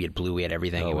had red, we had blue, we had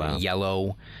everything. Oh, wow.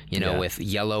 Yellow,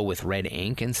 with red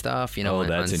ink and stuff. Oh,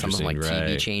 that's on some of interesting.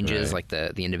 TV changes, right.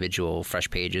 like the individual fresh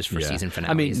pages for season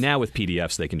finales. I mean, now with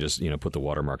PDFs, they can just put the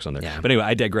watermarks on there. Yeah. But anyway,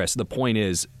 I digress. The point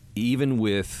is, even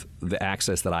with the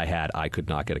access that I had, I could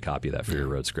not get a copy of that Fury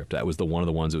Road script. That was one of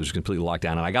the ones that was completely locked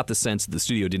down, and I got the sense that the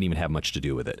studio didn't even have much to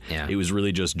do with it. Yeah. It was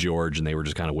really just George, and they were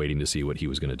just kind of waiting to see what he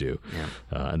was going to do.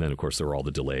 Yeah. And then, of course, there were all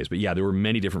the delays. But yeah, there were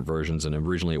many different versions, and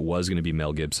originally it was going to be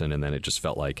Mel Gibson, and then it just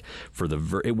felt like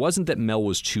it wasn't that Mel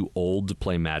was too old to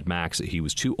play Mad Max. He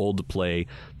was too old to play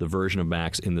the version of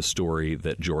Max in the story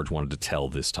that George wanted to tell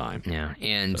this time. Yeah,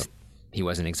 and he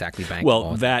wasn't exactly bankable.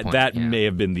 Well, that may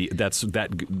have been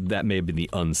that may have been the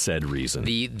unsaid reason.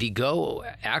 The go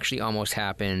actually almost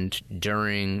happened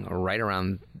right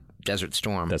around Desert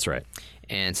Storm. That's right.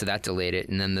 And so that delayed it.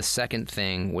 And then the second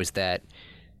thing was that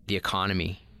the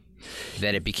economy,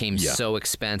 that it became so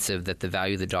expensive that the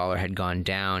value of the dollar had gone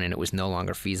down, and it was no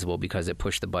longer feasible because it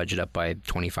pushed the budget up by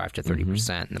 25 to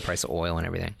 30% in the price of oil and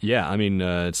everything. Yeah, I mean,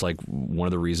 it's like one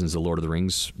of the reasons the Lord of the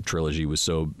Rings trilogy was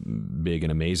so big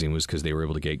and amazing was because they were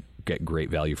able to get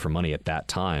great value for money at that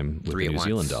time with the New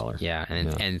Zealand dollar. Yeah,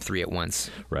 and three at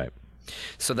once. Right.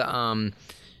 So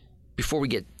before we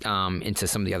get into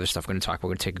some of the other stuff we're going to talk about,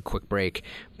 we're going to take a quick break.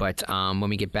 But when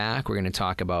we get back, we're going to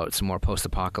talk about some more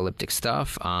post-apocalyptic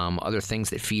stuff, other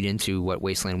things that feed into what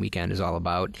Wasteland Weekend is all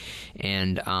about,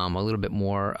 and a little bit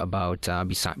more about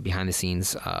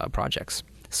behind-the-scenes projects.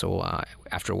 So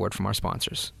after a word from our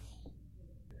sponsors.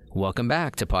 Welcome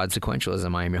back to Pod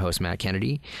Sequentialism. I am your host, Matt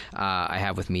Kennedy. I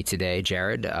have with me today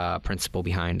Jared, principal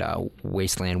behind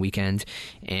Wasteland Weekend,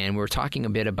 and we're talking a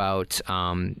bit about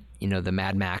the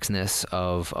Mad Max-ness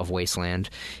of Wasteland.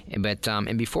 But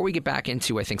before we get back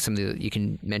into, I think you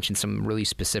can mention some really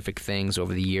specific things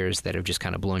over the years that have just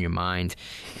kind of blown your mind,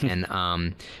 and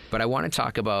but I want to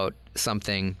talk about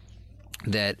something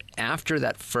that after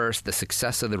the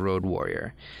success of The Road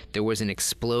Warrior, there was an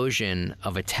explosion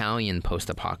of Italian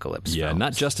post-apocalypse films.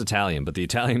 Not just Italian, but the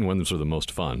Italian ones were the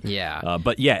most fun. Yeah.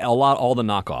 But yeah, all the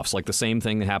knockoffs, like the same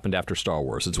thing that happened after Star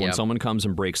Wars. It's when someone comes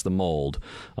and breaks the mold,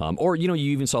 or you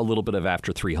even saw a little bit of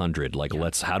after 300. Like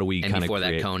how do we kind of before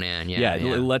create... that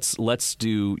Conan, let's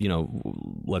do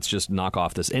let's just knock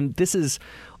off this. And this is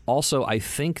also, I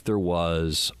think there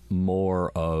was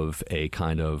more of a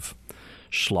kind of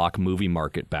schlock movie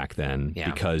market back then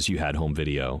because you had home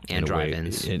video and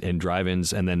drive-ins and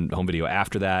drive-ins, and then home video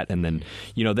after that, and then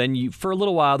you for a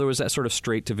little while there was that sort of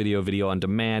straight to video on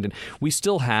demand, and we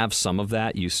still have some of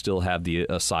that. You still have the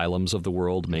Asylums of the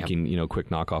world making quick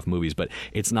knockoff movies, but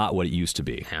it's not what it used to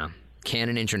be. Yeah.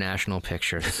 Canon International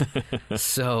Pictures.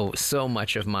 so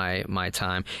much of my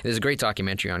time. There's a great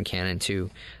documentary on Canon too.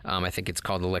 I think it's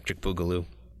called Electric Boogaloo.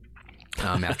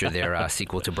 After their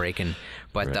sequel to Breakin',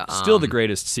 but still the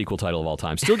greatest sequel title of all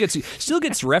time. Still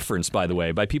gets referenced, by the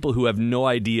way, by people who have no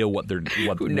idea why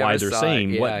they're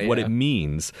saying what it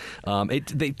means.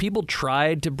 People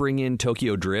tried to bring in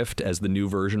Tokyo Drift as the new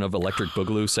version of Electric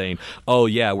Boogaloo, saying, "Oh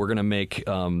yeah, we're gonna make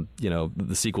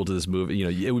the sequel to this movie.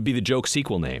 It would be the joke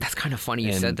sequel name." That's kind of funny.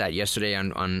 You said that yesterday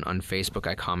on Facebook.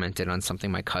 I commented on something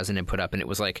my cousin had put up, and it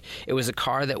was a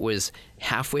car that was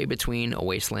halfway between a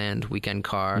Wasteland Weekend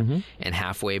car and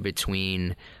halfway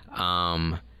between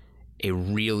a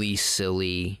really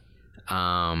silly,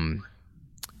 how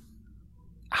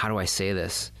do I say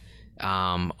this?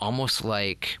 Almost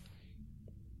like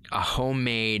a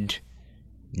homemade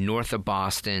north of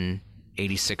Boston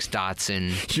 86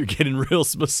 Datsun. You're getting real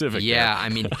specific. Yeah, there. I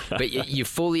mean, but you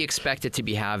fully expect it to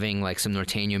be having like some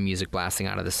Norteño music blasting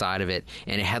out of the side of it,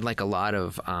 and it had like a lot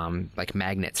of like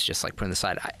magnets just like put on the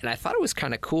side. And I thought it was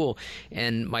kind of cool.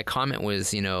 And my comment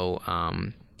was,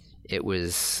 it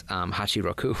was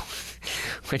Hachiroku,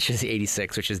 which is the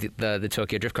 86, which is the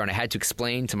Tokyo Drift car. And I had to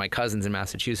explain to my cousins in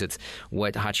Massachusetts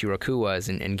what Hachiroku was,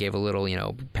 and gave a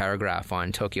little paragraph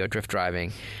on Tokyo Drift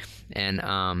driving.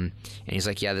 And he's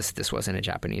like, yeah, this wasn't a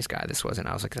Japanese guy. This wasn't.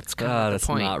 I was like, that's kind of the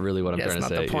point. That's not really what I'm trying to say.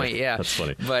 That's not the point. Yeah. That's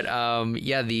funny. But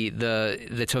yeah,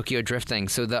 the Tokyo Drift thing.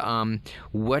 So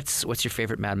what's your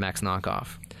favorite Mad Max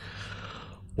knockoff?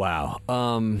 Wow.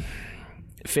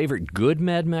 Favorite good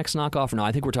Mad Max knockoff? No,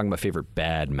 I think we're talking about favorite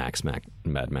bad Mad Max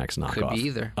knockoff. Could be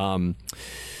either.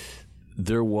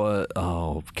 There was,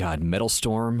 Metal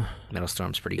Storm. Metal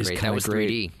Storm's pretty great. That was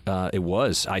 3D. It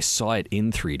was. I saw it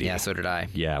in 3D. Yeah, so did I.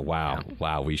 Yeah, wow. Yeah.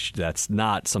 Wow, that's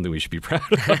not something we should be proud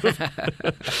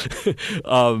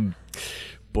of.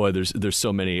 Boy, there's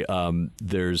so many.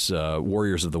 There's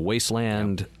Warriors of the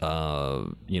Wasteland. Yep.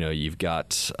 You've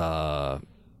got...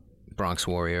 Bronx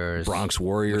Warriors,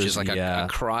 which is like a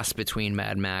cross between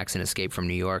Mad Max and Escape from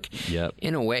New York. Yep.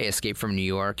 In a way, Escape from New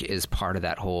York is part of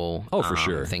that whole for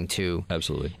sure thing too.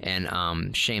 Absolutely.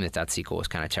 And shame that sequel was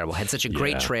kind of terrible. It had such a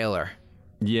great trailer.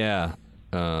 Yeah.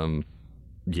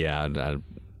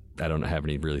 I don't have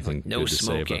any really thing no good to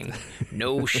smoking, say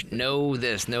no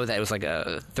this, no that. It was like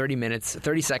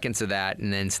 30 seconds of that,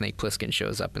 and then Snake Plissken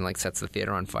shows up and like sets the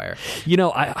theater on fire.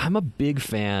 I'm a big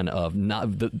fan of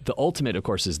not the ultimate, of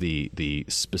course, is the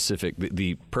specific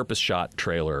the purpose shot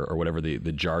trailer or whatever the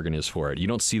jargon is for it. You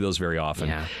don't see those very often.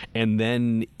 Yeah. And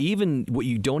then even what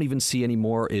you don't even see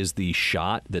anymore is the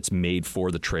shot that's made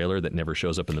for the trailer that never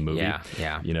shows up in the movie.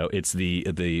 Yeah. It's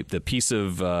the piece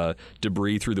of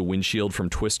debris through the windshield from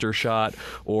Twister shot,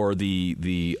 or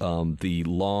the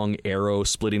long arrow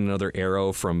splitting another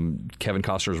arrow from Kevin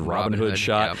Costner's Robin Hood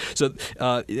shot. Yep.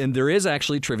 So and there is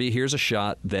actually trivia. Here's a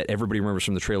shot that everybody remembers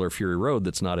from the trailer of Fury Road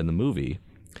that's not in the movie.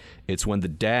 It's when the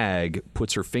Dag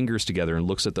puts her fingers together and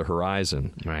looks at the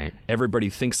horizon. Right. Everybody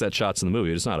thinks that shot's in the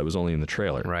movie. It's not. It was only in the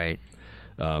trailer. Right.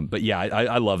 But yeah,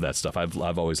 I love that stuff.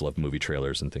 I've always loved movie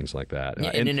trailers and things like that.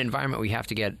 Yeah, in an environment we have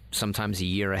to get sometimes a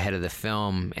year ahead of the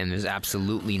film, and there's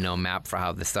absolutely no map for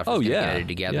how this stuff is going to get edited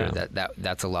together. Yeah.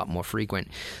 That's a lot more frequent.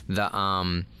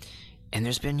 And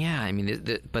there's been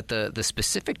the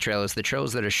specific trailers, the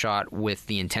trailers that are shot with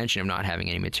the intention of not having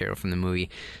any material from the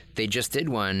movie. They just did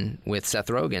one with Seth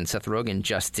Rogen. Seth Rogen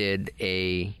just did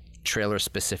a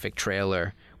trailer-specific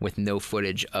trailer with no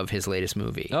footage of his latest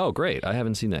movie. Oh, great! I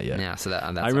haven't seen that yet. Yeah, so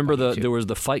that's I remember there was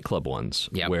the Fight Club ones.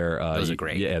 Yeah, where those are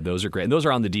great. Yeah, those are great. And those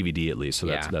are on the DVD at least, so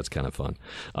that's kind of fun.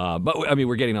 But I mean,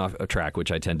 we're getting off a track,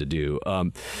 which I tend to do.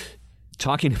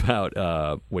 Talking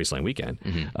about Wasteland Weekend,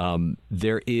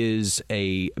 there is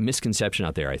a misconception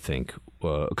out there, I think.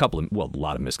 A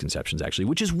lot of misconceptions actually,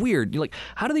 which is weird. You're like,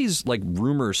 how do these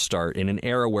rumors start in an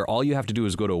era where all you have to do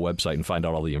is go to a website and find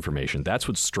out all the information? That's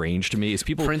what's strange to me. Is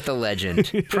people print the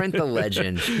legend, print the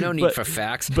legend. No need for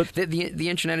facts. But the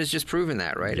internet has just proven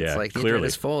that, right? Yeah, it's like the internet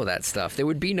is full of that stuff. There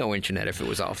would be no internet if it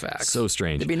was all facts. So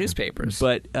strange. There'd be newspapers.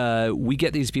 But we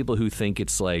get these people who think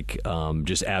it's like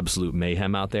just absolute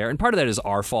mayhem out there, and part of that is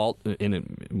our fault. I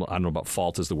don't know about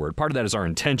fault is the word. Part of that is our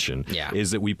intention. Yeah. Is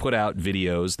that we put out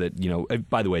videos that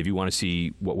by the way, if you want to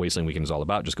see what Wasteland Weekend is all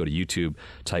about, just go to YouTube,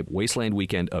 type Wasteland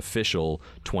Weekend Official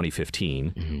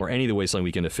 2015, or any of the Wasteland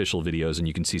Weekend Official videos, and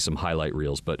you can see some highlight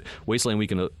reels. But Wasteland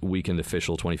Weekend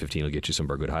Official 2015 will get you some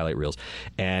good highlight reels.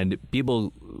 And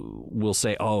people will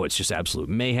say, oh, it's just absolute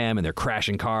mayhem, and they're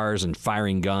crashing cars and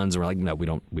firing guns. And we're like, no,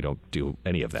 we don't do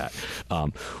any of that.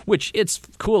 Which it's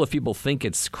cool if people think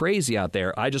it's crazy out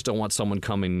there. I just don't want someone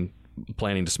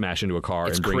planning to smash into a car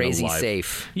and bring crazy a live...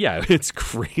 safe. Yeah, it's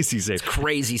crazy safe. It's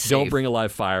crazy safe. Don't bring a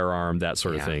live firearm, that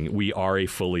sort of thing. We are a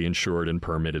fully insured and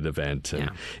permitted event. And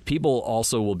people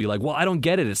also will be like, well, I don't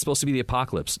get it. It's supposed to be the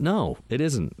apocalypse. No, it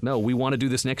isn't. No, we want to do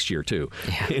this next year, too.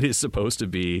 Yeah. It is supposed to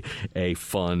be a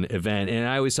fun event. And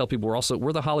I always tell people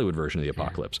we're the Hollywood version of the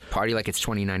apocalypse. Party like it's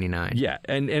 2099. Yeah,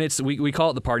 and it's we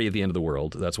call it the party at the end of the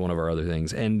world. That's one of our other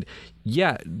things. And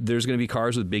yeah, there's going to be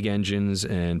cars with big engines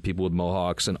and people with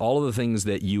mohawks and all of the things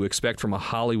that you expect from a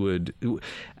Hollywood.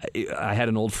 I had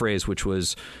an old phrase which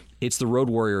was, it's the road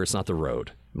warrior, it's not the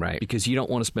road. Right. Because you don't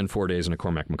want to spend 4 days in a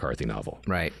Cormac McCarthy novel.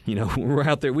 Right. We're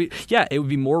out there. It would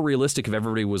be more realistic if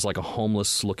everybody was like a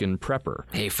homeless-looking prepper.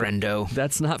 Hey, friendo.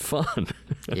 That's not fun.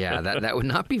 Yeah, that would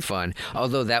not be fun.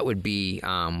 Although that would be,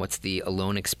 what's the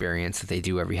Alone experience that they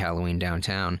do every Halloween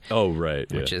downtown. Oh,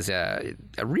 right. Which is a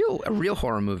real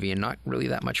horror movie and not really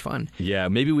that much fun. Yeah,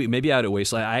 maybe out at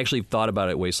Wasteland. I actually thought about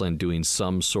at Wasteland doing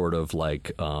some sort of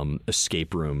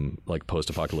escape room, like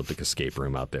post-apocalyptic escape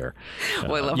room out there.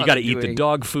 Well, I love you got to eat the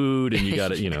dog food, and you got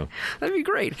to, That'd be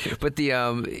great. But the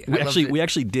we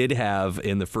actually did have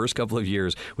in the first couple of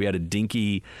years we had a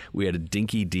Dinky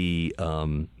D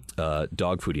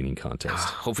dog food eating contest.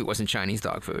 Hopefully it wasn't Chinese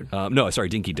dog food. No, sorry,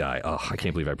 Dinky Dye. Oh, I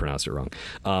can't believe I pronounced it wrong.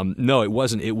 No, it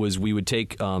wasn't. It was, we would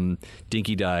take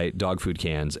Dinky Dye dog food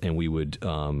cans, and we would,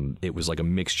 it was like a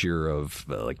mixture of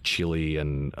like chili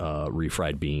and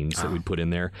refried beans that we'd put in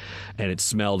there, and it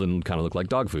smelled and kind of looked like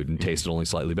dog food and tasted only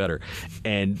slightly better.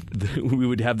 And we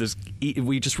would have this,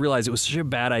 we just realized it was such a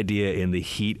bad idea in the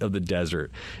heat of the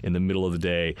desert in the middle of the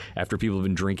day after people have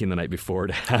been drinking the night before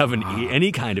to have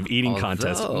any kind of eating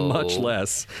contest, much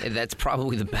less. That's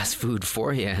probably the best food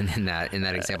for you in that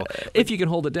example. If you can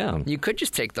hold it down. You could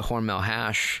just take the Hormel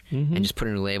hash and just put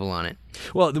a new label on it.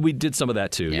 Well, we did some of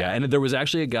that too, yeah. And there was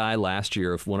actually a guy last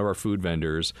year, one of our food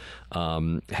vendors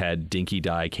had Dinky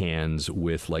Dye cans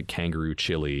with like kangaroo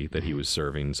chili that he was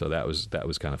serving, so that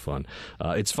was kind of fun.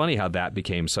 It's funny how that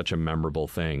became such a memorable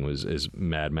thing, is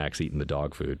Mad Max eating the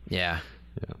dog food. Yeah.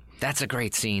 That's a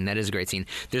great scene. That is a great scene.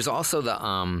 There's also the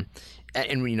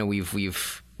and you know we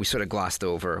sort of glossed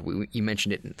over. You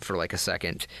mentioned it for like a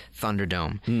second,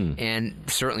 Thunderdome, and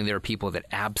certainly there are people that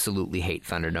absolutely hate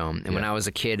Thunderdome. And when I was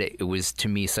a kid, it was to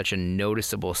me such a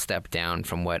noticeable step down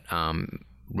from what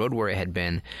Road Warrior had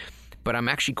been. But I'm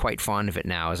actually quite fond of it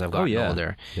now as I've gotten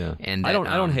older. Yeah. And I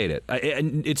don't hate it.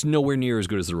 It's nowhere near as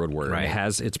good as the Road Warrior. Right. It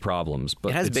has its problems, but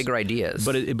it has bigger ideas.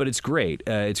 But it's great.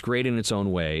 It's great in its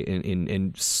own way.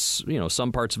 In you know,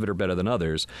 some parts of it are better than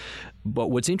others.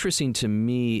 But what's interesting to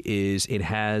me is it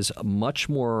has much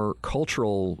more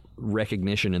cultural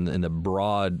recognition in the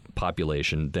broad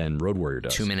population than Road Warrior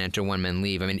does. 2 men enter, 1 man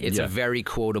leave. I mean, it's a very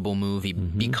quotable movie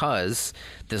because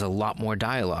there's a lot more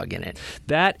dialogue in it.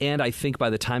 That, and I think by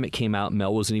the time it came out,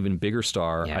 Mel was an even bigger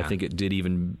star. I think it did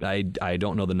even, I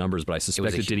don't know the numbers, but I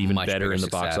suspect it did even better in the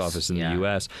box office in the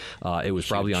U.S. It was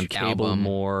probably on cable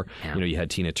more. You know, you had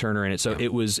Tina Turner in it. So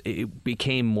it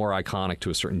became more iconic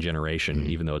to a certain generation,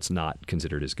 even though it's not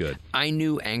considered as good. I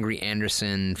knew Angry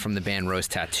Anderson from the band Rose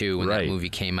Tattoo when that movie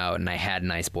came out, and I had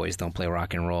Nice Boys Don't Play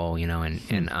Rock and Roll, you know,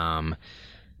 and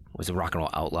was a Rock and Roll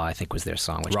Outlaw, I think was their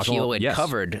song, which Keel had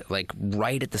covered like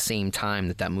right at the same time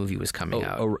that movie was coming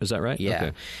out. Oh, is that right?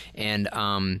 Yeah.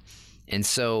 Okay. And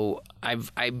so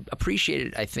I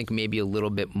appreciated, I think, maybe a little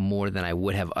bit more than I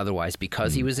would have otherwise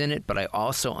because he was in it, but I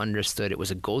also understood it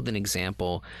was a golden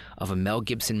example of a Mel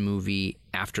Gibson movie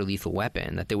after Lethal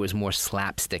Weapon, that there was more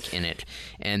slapstick in it.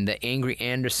 And the Angry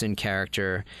Anderson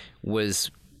character was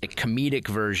a comedic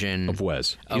version of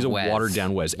Wes. He's a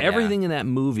watered-down Wes. Yeah. Everything in that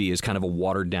movie is kind of a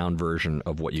watered-down version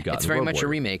of what you got in the Road Warrior. It's very much a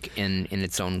remake in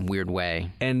its own weird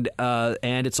way. And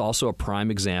it's also a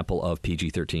prime example of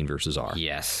PG-13 versus R.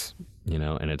 Yes. You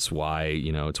know, and it's why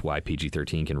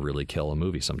PG-13 can really kill a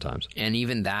movie sometimes. And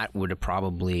even that would have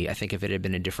probably, I think if it had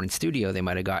been a different studio, they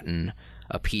might have gotten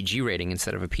a PG rating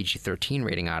instead of a PG-13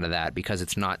 rating out of that, because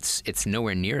it's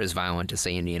nowhere near as violent as,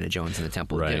 say, Indiana Jones and the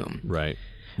Temple of Doom. Right.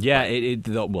 Yeah,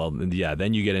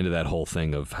 then you get into that whole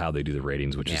thing of how they do the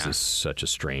ratings, which is such a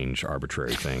strange,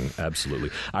 arbitrary thing.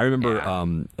 Absolutely. I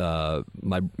remember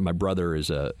my brother is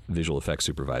a visual effects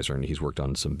supervisor, and he's worked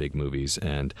on some big movies,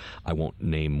 and I won't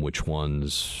name which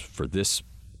ones for this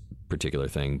particular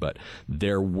thing, but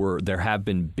there have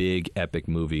been big, epic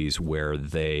movies where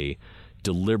they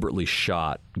deliberately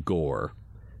shot gore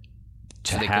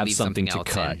to have something to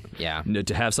cut.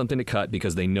 To have something to cut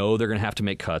because they know they're going to have to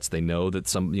make cuts. They know that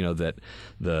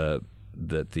the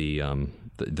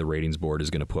ratings board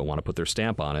is going to want to put their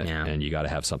stamp on it, and you got to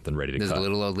have something ready to cut. There's a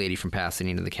little old lady from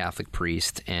Pasadena, the Catholic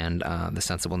priest, and the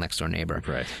sensible next door neighbor.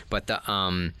 Right. But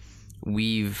I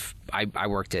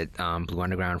worked at Blue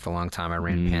Underground for a long time. I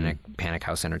ran Panic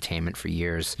House Entertainment for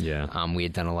years. Yeah. We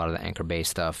had done a lot of the Anchor Bay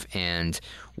stuff, and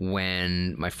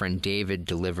when my friend David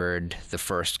delivered the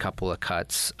first couple of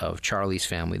cuts of Charlie's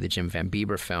Family, the Jim Van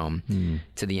Bieber film,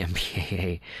 to the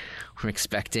MPAA, we're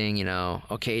expecting,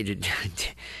 okay,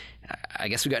 I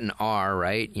guess we got an R,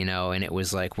 right? And it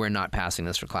was like, we're not passing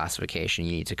this for classification.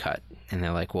 You need to cut. And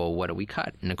they're like, well, what do we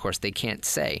cut? And of course, they can't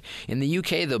say. In the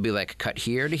UK, they'll be like, cut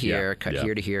here to here, cut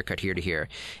here to here, cut here to here.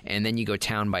 And then you go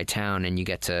town by town and you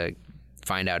get to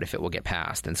find out if it will get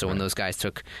passed. And so when those guys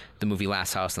took the movie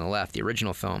Last House on the Left, the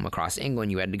original film, across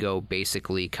England, you had to go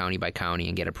basically county by county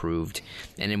and get approved.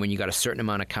 And then when you got a certain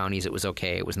amount of counties, it was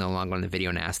okay. It was no longer on the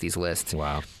Video Nasties list.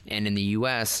 Wow. And in the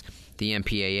U.S., the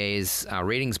MPAA's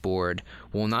ratings board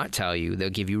will not tell you.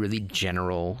 They'll give you really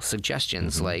general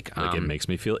suggestions like it makes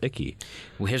me feel icky.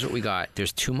 Well, here's what we got.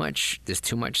 There's too much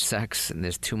sex and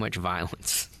there's too much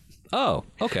violence. Oh,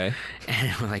 okay.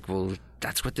 And we're like, well,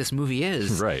 that's what this movie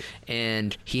is. Right.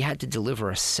 And he had to deliver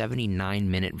a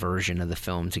 79-minute version of the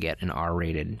film to get an R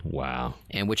rated. Wow.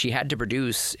 And which he had to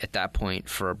produce at that point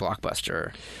for a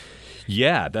Blockbuster.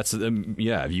 Yeah, that's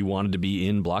if you wanted to be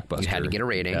in Blockbuster, You had to get a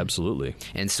rating. Absolutely.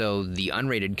 And so the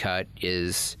unrated cut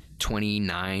is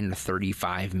 29 to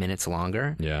 35 minutes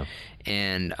longer. Yeah.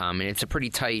 And it's a pretty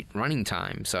tight running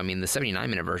time. So, I mean, the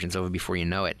 79-minute version's over before you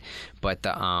know it. But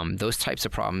those types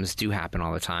of problems do happen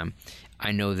all the time.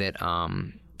 I know that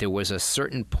there was a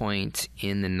certain point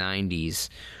in the 90s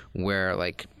where,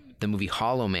 like, the movie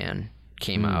Hollow Man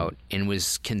came out and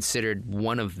was considered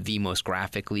one of the most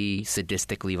graphically,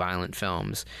 sadistically violent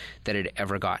films that had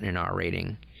ever gotten an R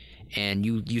rating. And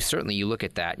you certainly look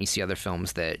at that and you see other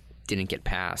films that didn't get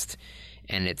passed,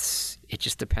 and it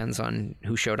just depends on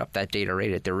who showed up that day to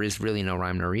rate it. There is really no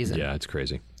rhyme nor reason. Yeah, it's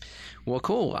crazy. Well,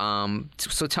 cool.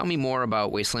 So tell me more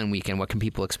about Wasteland Weekend. What can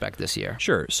people expect this year?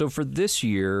 Sure. So for this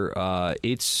year,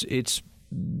 it's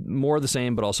more of the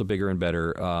same, but also bigger and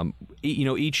better.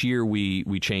 Each year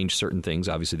we change certain things.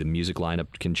 Obviously, the music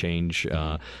lineup can change.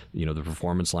 The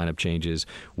performance lineup changes.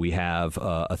 We have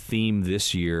a theme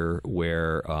this year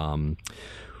where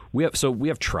we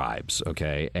have tribes,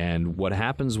 okay? And what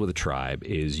happens with a tribe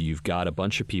is you've got a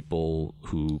bunch of people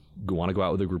who want to go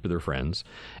out with a group of their friends,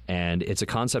 and it's a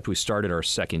concept we started our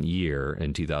second year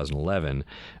in 2011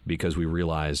 because we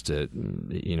realized that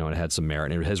it had some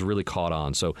merit and it has really caught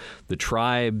on. So the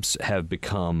tribes have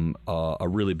become a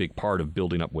really big part of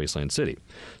building up Wasteland City.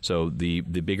 So the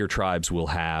bigger tribes will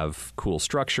have cool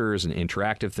structures and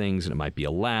interactive things, and it might be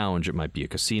a lounge, it might be a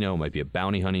casino, it might be a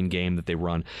bounty hunting game that they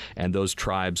run, and those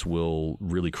tribes will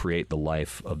really create the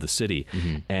life of the city.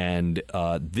 And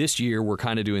this year we're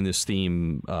kind of doing this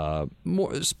theme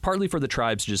more partly for the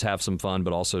tribes to just have some fun,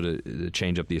 but also to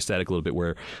change up the aesthetic a little bit,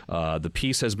 where the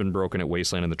peace has been broken at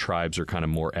Wasteland and the tribes are kind of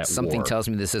more at Something war. tells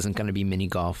me this isn't going to be mini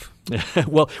golf.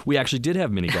 Well, we actually did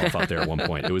have mini golf out there at one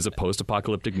point. It was a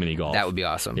post-apocalyptic mini golf. That would be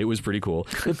awesome. It was pretty cool.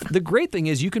 The great thing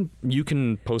is you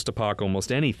can post-apoc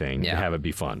almost anything and have it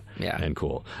be fun and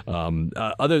cool.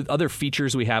 Other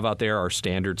features we have out there are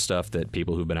standard stuff that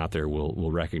people who've been out there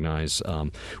will recognize.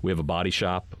 We have a body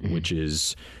shop, which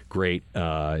is great.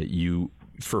 You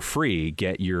for free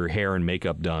get your hair and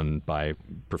makeup done by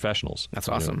professionals. That's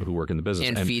awesome. Who work in the business.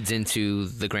 And feeds into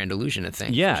the Grand Illusion of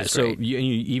things. Yeah, which is so great.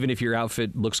 even if your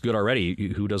outfit looks good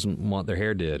already, who doesn't want their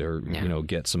hair did or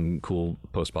get some cool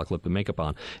post-apocalyptic makeup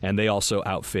on? And they also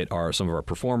outfit some of our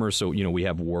performers. So we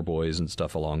have war boys and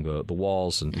stuff along the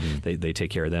walls, and they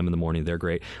take care of them in the morning. They're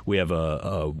great. We have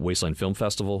a Wasteland Film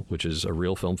Festival, which is a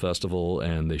real film festival,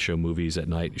 and they show movies at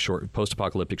night, short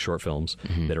post-apocalyptic short films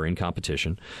that are in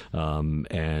competition.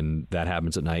 And that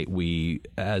happens at night. We,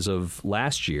 as of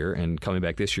last year and coming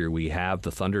back this year, we have the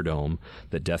Thunderdome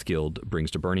that Death Guild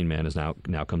brings to Burning Man is now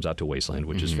comes out to Wasteland,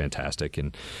 which is fantastic.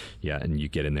 And and you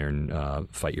get in there and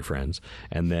fight your friends.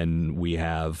 And then we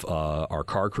have our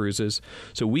car cruises.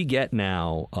 So we get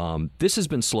now, this has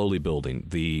been slowly building,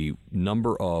 the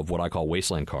number of what I call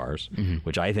Wasteland cars,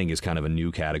 which I think is kind of a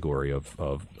new category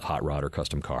of hot rod or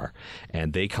custom car.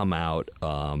 And they come out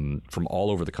from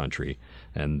all over the country.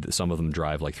 And some of them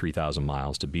drive like 3,000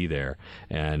 miles to be there.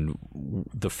 And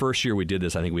the first year we did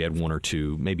this, I think we had one or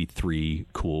two, maybe three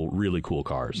really cool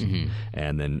cars.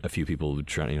 And then a few people who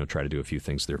try to do a few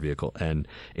things to their vehicle. And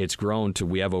it's grown to,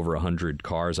 we have over 100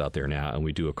 cars out there now, and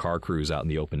we do a car cruise out in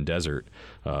the open desert.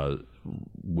 When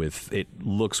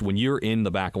you're in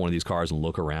the back of one of these cars and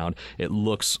look around, it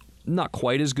looks not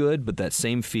quite as good, but that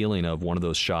same feeling of one of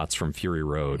those shots from Fury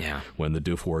Road when the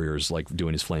Doof Warrior's like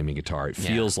doing his flaming guitar. It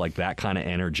feels like that kind of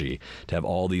energy to have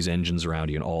all these engines around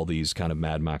you and all these kind of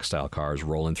Mad Max style cars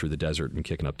rolling through the desert and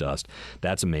kicking up dust.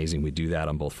 That's amazing. We do that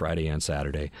on both Friday and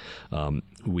Saturday.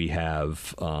 We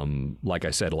have, like I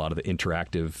said, a lot of the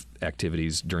interactive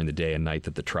activities during the day and night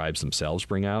that the tribes themselves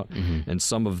bring out. And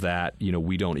some of that,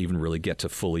 we don't even really get to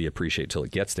fully appreciate till it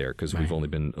gets there because we've only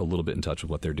been a little bit in touch with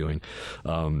what they're doing.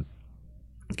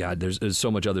 God, there's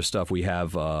so much other stuff. We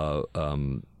have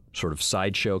sort of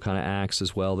sideshow kind of acts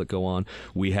as well that go on.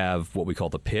 We have what we call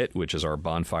the pit, which is our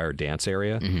bonfire dance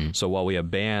area. So while we have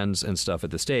bands and stuff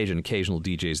at the stage and occasional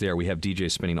DJs there, we have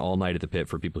DJs spending all night at the pit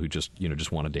for people who just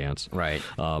want to dance. Right.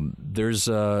 There's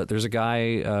a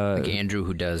guy like Andrew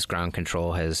who does ground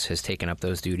control has taken up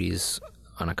those duties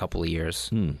on a couple of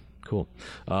years. Cool.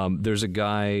 There's a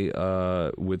guy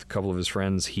with a couple of his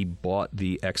friends. He bought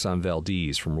the Exxon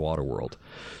Valdez from Waterworld.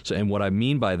 And what I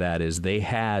mean by that is they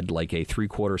had like a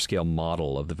 3/4 scale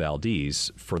model of the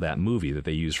Valdez for that movie that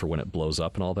they use for when it blows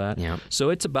up and all that. Yeah. So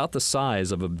it's about the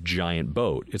size of a giant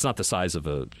boat. It's not the size of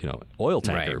a oil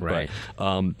tanker. Right.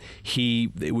 But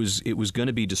it was going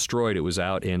to be destroyed. It was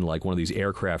out in like one of these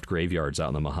aircraft graveyards out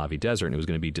in the Mojave Desert, and it was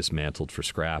going to be dismantled for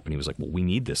scrap. And he was like, "Well, we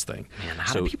need this thing." Man,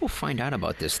 how do people find out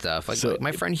about this stuff? stuff. Like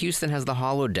my friend Houston has the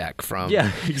holodeck from.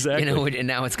 Yeah, exactly. And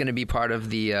now it's going to be part of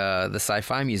the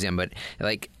Sci-Fi Museum. But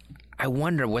like, I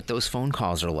wonder what those phone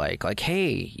calls are like. Like,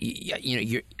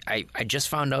 hey, I just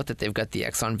found out that they've got the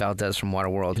Exxon Valdez from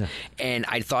Waterworld, and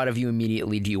I thought of you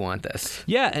immediately. Do you want this?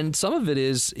 Yeah, and some of it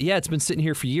is, it's been sitting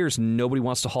here for years, and nobody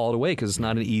wants to haul it away because it's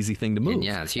not an easy thing to move. And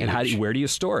it's huge. And where do you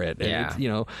store it? Yeah.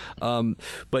 And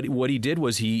but what he did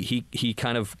was he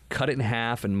kind of cut it in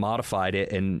half and modified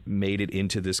it and made it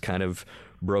into this kind of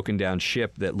broken down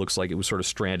ship that looks like it was sort of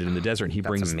stranded in the desert. And he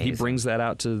brings that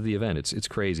out to the event. It's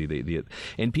crazy.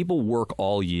 And people work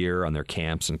all year on their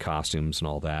camps and costumes and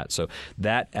all that. So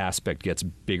that aspect gets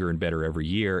bigger and better every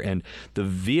year. And the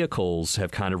vehicles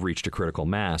have kind of reached a critical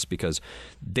mass because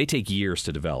they take years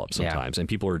to develop sometimes. And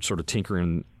people are sort of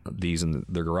tinkering these in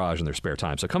their garage in their spare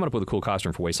time. So coming up with a cool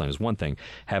costume for Wasteland is one thing.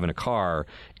 Having a car,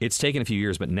 it's taken a few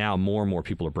years, but now more and more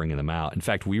people are bringing them out. In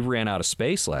fact, we ran out of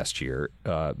space last year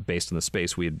based on the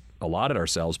space we had allotted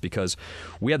ourselves because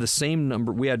we had the same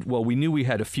number. We knew we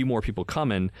had a few more people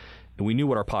coming, and we knew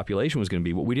what our population was going to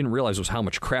be. What we didn't realize was how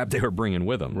much crap they were bringing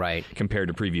with them compared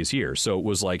to previous years. So it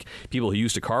was like people who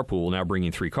used to carpool now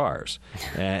bringing 3 cars.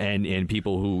 and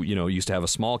people who used to have a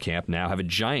small camp now have a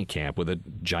giant camp with a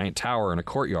giant tower and a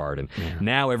courtyard. And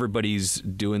now everybody's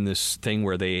doing this thing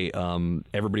where they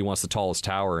everybody wants the tallest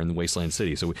tower in Wasteland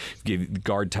City. So we give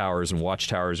guard towers and watch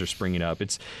towers are springing up.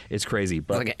 It's crazy.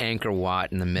 But it's like an Angkor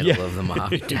Wat in the middle of the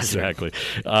Mojave Desert. Exactly.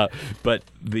 But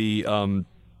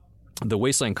the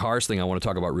Wasteland Cars thing I want to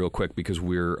talk about real quick because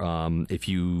we're if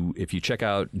you check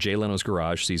out Jay Leno's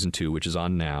Garage season 2, which is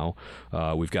on now,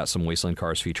 we've got some Wasteland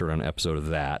Cars featured on an episode of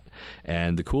that.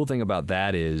 And the cool thing about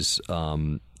that is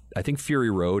I think Fury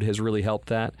Road has really helped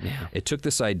that. Yeah. It took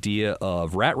this idea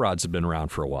of rat rods have been around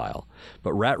for a while,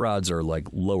 but rat rods are like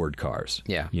lowered cars.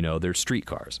 Yeah. They're street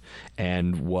cars.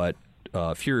 And what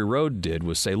Fury Road did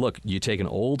was say, look, you take an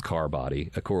old car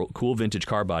body, a cool vintage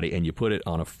car body, and you put it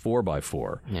on a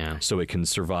 4x4 so it can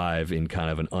survive in kind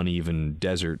of an uneven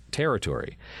desert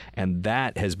territory. And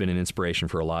that has been an inspiration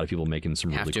for a lot of people making some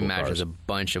really cool cars. You have to imagine there's a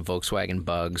bunch of Volkswagen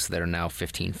Bugs that are now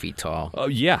 15 feet tall. Oh,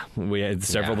 yeah. We had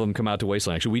several of them come out to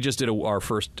Wasteland. Actually, we just did our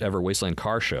first ever Wasteland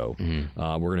car show.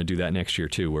 Mm-hmm. We're going to do that next year,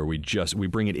 too, where we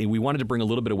bring it in. We wanted to bring a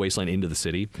little bit of Wasteland into the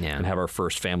city and have our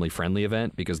first family-friendly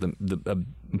event because the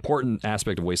important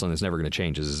aspect of Wasteland that's never going to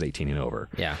change is 18 and over.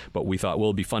 Yeah. But we thought,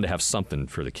 it'd be fun to have something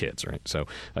for the kids, right? So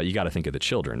you got to think of the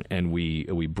children. And we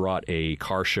brought a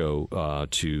car show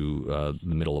to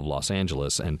the middle of Los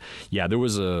Angeles. And there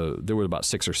were about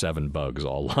 6 or 7 bugs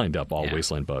all lined up, all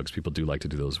Wasteland bugs. People do like to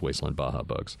do those Wasteland Baja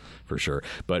bugs for sure.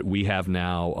 But we have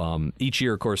now, each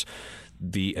year, of course,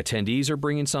 the attendees are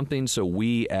bringing something, so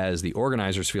we as the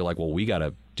organizers feel like, we got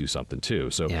to do something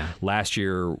too. So last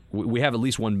year, we have at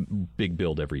least one big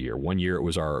build every year. One year it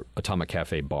was our Atomic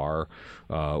Cafe bar,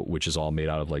 which is all made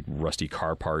out of like rusty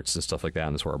car parts and stuff like that,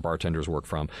 and that's where our bartenders work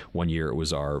from. One year it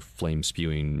was our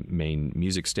flame-spewing main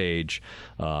music stage.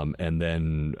 And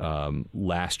then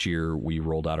last year we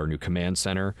rolled out our new command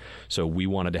center. So we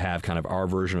wanted to have kind of our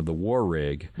version of the war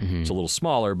rig. Mm-hmm. It's a little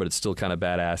smaller, but it's still kind of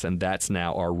badass, and that's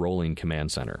now our rolling command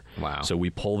center. Wow. So we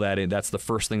pull that in. That's the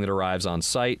first thing that arrives on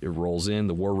site. It rolls in.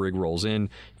 The war rig rolls in.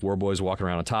 War boys walking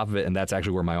around on top of it, and that's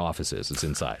actually where my office is. It's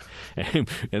inside.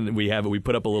 And we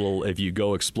put up a little, if you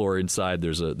go explore inside,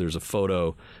 there's a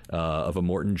photo of a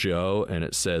Morton Joe, and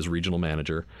it says regional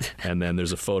manager. And then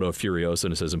there's a photo of Furiosa,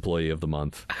 and it says employee of the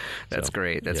month. That's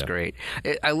great. That's great.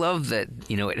 I love that,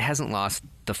 it hasn't lost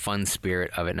the fun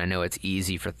spirit of it. And I know it's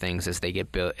easy for things as they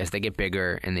get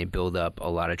bigger and they build up a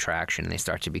lot of traction and they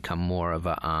start to become more of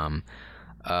a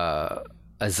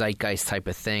zeitgeist type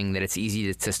of thing, that it's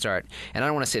easy to start. And I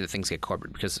don't want to say that things get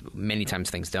corporate, because many times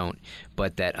things don't,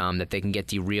 but that they can get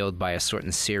derailed by a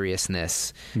certain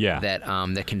seriousness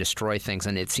that can destroy things.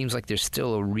 And it seems like there's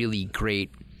still a really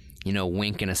great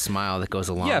wink and a smile that goes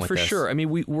along with this. Yeah, for sure. I mean,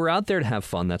 we're out there to have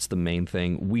fun. That's the main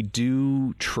thing. We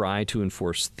do try to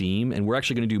enforce theme, and we're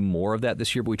actually going to do more of that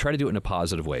this year, but we try to do it in a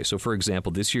positive way. So, for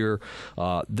example, this year,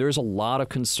 there's a lot of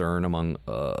concern among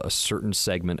a certain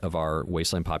segment of our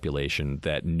Wasteland population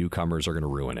that newcomers are going to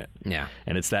ruin it. Yeah.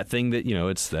 And it's that thing that,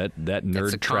 it's that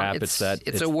nerd trap.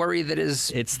 It's a worry that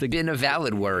is been a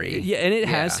valid worry. Yeah, and it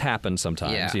has happened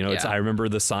sometimes. Yeah, I remember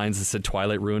the signs that said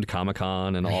Twilight ruined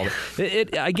Comic-Con and all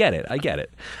that. I get it.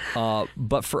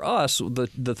 But for us,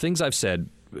 the things I've said,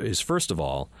 is, first of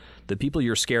all, the people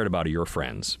you're scared about are your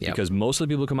friends. Yep. Because most of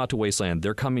the people who come out to Wasteland,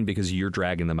 they're coming because you're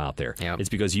dragging them out there. Yep. It's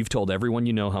because you've told everyone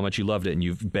you know how much you loved it, and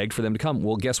you've begged for them to come.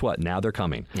 Well, guess what? Now they're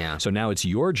coming. Yeah. So now it's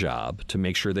your job to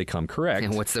make sure they come correct.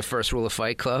 And what's the first rule of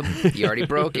Fight Club? You already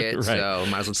broke it, Right. so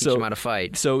might as well teach them how to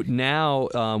fight. So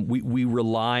now we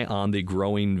rely on the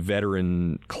growing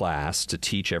veteran class to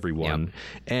teach everyone,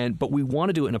 but we want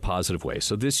to do it in a positive way.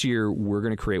 So this year we're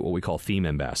going to create what we call theme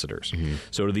ambassadors. Mm-hmm.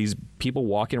 So to these people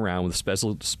walking around with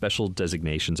special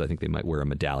designations, I think they might wear a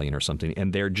medallion or something,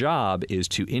 and their job is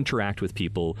to interact with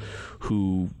people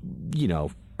who,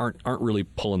 aren't really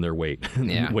pulling their weight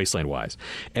Wasteland wise,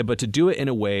 but to do it in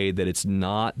a way that it's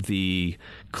not the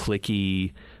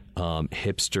cliquey,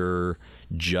 hipster,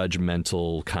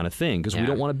 judgmental kind of thing, because we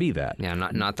don't want to be that. Yeah,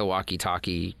 not the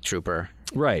walkie-talkie trooper.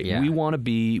 Right. Yeah. We want to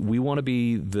be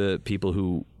the people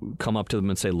who come up to them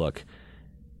and say, look,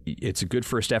 it's a good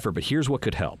first effort, but here's what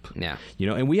could help. Yeah.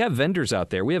 And we have vendors out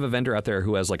there. We have a vendor out there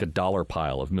who has like a dollar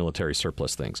pile of military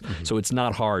surplus things. Mm-hmm. So it's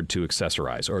not hard to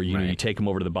accessorize, or you take them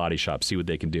over to the body shop, see what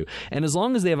they can do. And as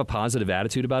long as they have a positive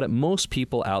attitude about it, most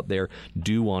people out there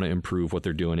do want to improve what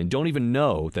they're doing and don't even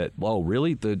know that, oh,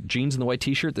 really? The jeans and the white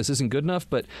t-shirt, this isn't good enough?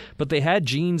 But they had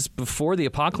jeans before the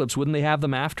apocalypse. Wouldn't they have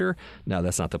them after? No,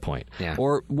 that's not the point. Yeah.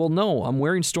 Or, well, no, I'm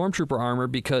wearing Stormtrooper armor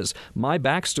because my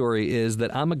backstory is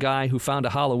that I'm a guy who found a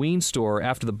Halloween store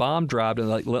after the bomb dropped, and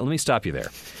let me stop you there.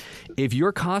 If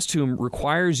your costume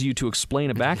requires you to explain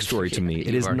a backstory to me,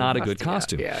 it is not a good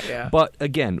costume. Yeah. But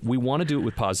again, we want to do it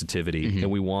with positivity,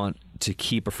 and we want to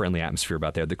keep a friendly atmosphere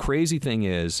about there. The crazy thing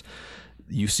is,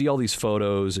 you see all these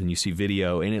photos and you see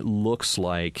video, and it looks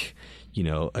like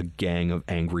a gang of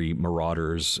angry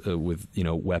marauders with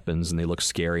weapons, and they look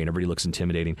scary and everybody looks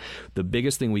intimidating. The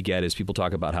biggest thing we get is people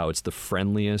talk about how it's the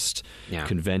friendliest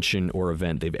convention or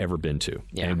event they've ever been to.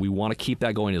 Yeah. And we want to keep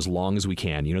that going as long as we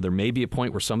can. There may be a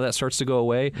point where some of that starts to go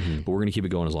away, but we're going to keep it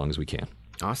going as long as we can.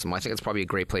 Awesome. Well, I think that's probably a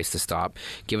great place to stop.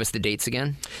 Give us the dates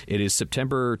again. It is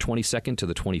September 22nd to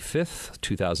the 25th,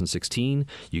 2016.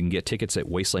 You can get tickets at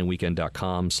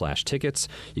wastelandweekend.com/tickets.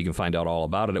 You can find out all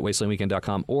about it at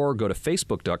wastelandweekend.com, or go to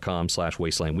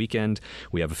facebook.com/wastelandweekend.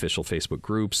 We have official Facebook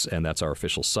groups, and that's our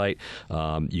official site.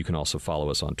 You can also follow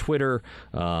us on Twitter,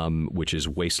 which is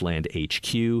Wasteland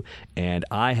HQ. And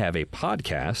I have a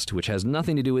podcast, which has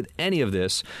nothing to do with any of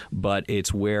this, but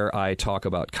it's where I talk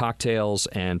about cocktails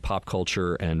and pop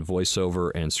culture and voiceover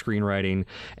and screenwriting,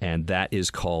 and that is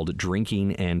called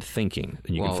Drinking and Thinking.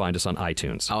 And you can find us on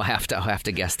iTunes. I'll have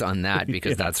to guest on that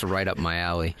because that's right up my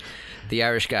alley. The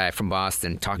Irish guy from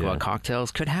Boston talk about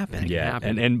cocktails could happen.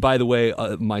 And by the way,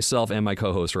 myself and my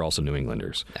co-host are also New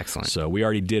Englanders. Excellent. So we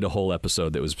already did a whole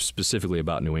episode that was specifically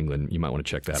about New England. You might want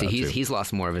to check that out too. He's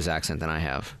lost more of his accent than I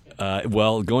have.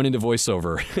 Going into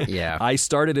voiceover, yeah, I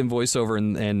started in voiceover,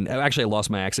 and actually I lost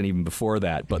my accent even before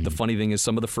that. But the funny thing is,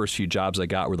 some of the first few jobs I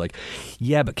got were like,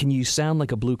 yeah, but can you sound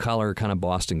like a blue collar kind of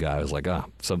Boston guy? I was like,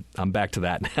 so I'm back to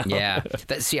that now. Yeah.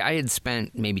 I had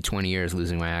spent maybe 20 years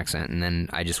losing my accent, and then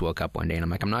I just woke up one day and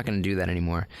I'm like, I'm not going to do that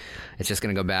anymore. It's just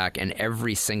going to go back. And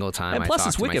every single time and plus, I talk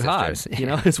it's to wicked my hard.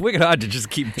 sisters, It's wicked hard to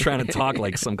just keep trying to talk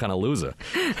like some kind of loser.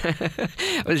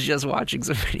 I was just watching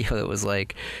some video that was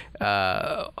like,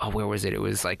 where was it? It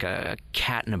was like a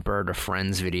cat and a bird are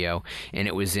friends video, and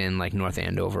it was in like North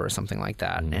Andover or something like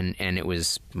that, and it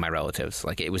was my relatives.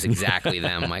 Like, it was exactly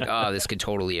them. I'm like, oh, this could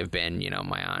totally have been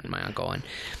my aunt and my uncle.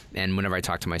 And whenever I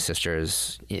talk to my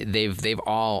sisters, they've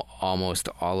almost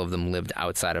all of them lived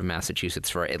outside of Massachusetts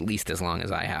for at least as long as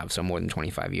I have, so more than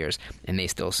 25 years, and they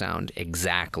still sound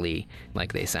exactly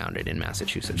like they sounded in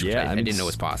Massachusetts, which I didn't know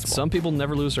was possible. Some people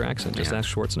never lose their accent. Just ask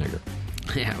Schwarzenegger.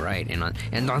 Yeah, right. And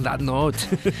on that note,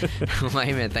 well,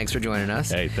 hey, man, thanks for joining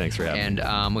us. Hey, thanks for having me.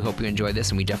 And we hope you enjoyed this,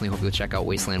 and we definitely hope you'll check out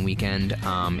Wasteland Weekend.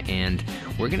 And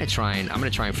I'm going to try and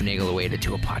finagle a way to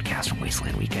do a podcast from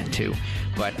Wasteland Weekend too.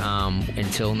 But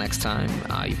until next time,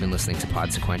 you've been listening to Pod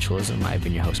Sequentialism. I've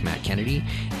been your host, Matt Kennedy,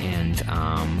 and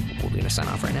we're going to sign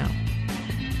off right now.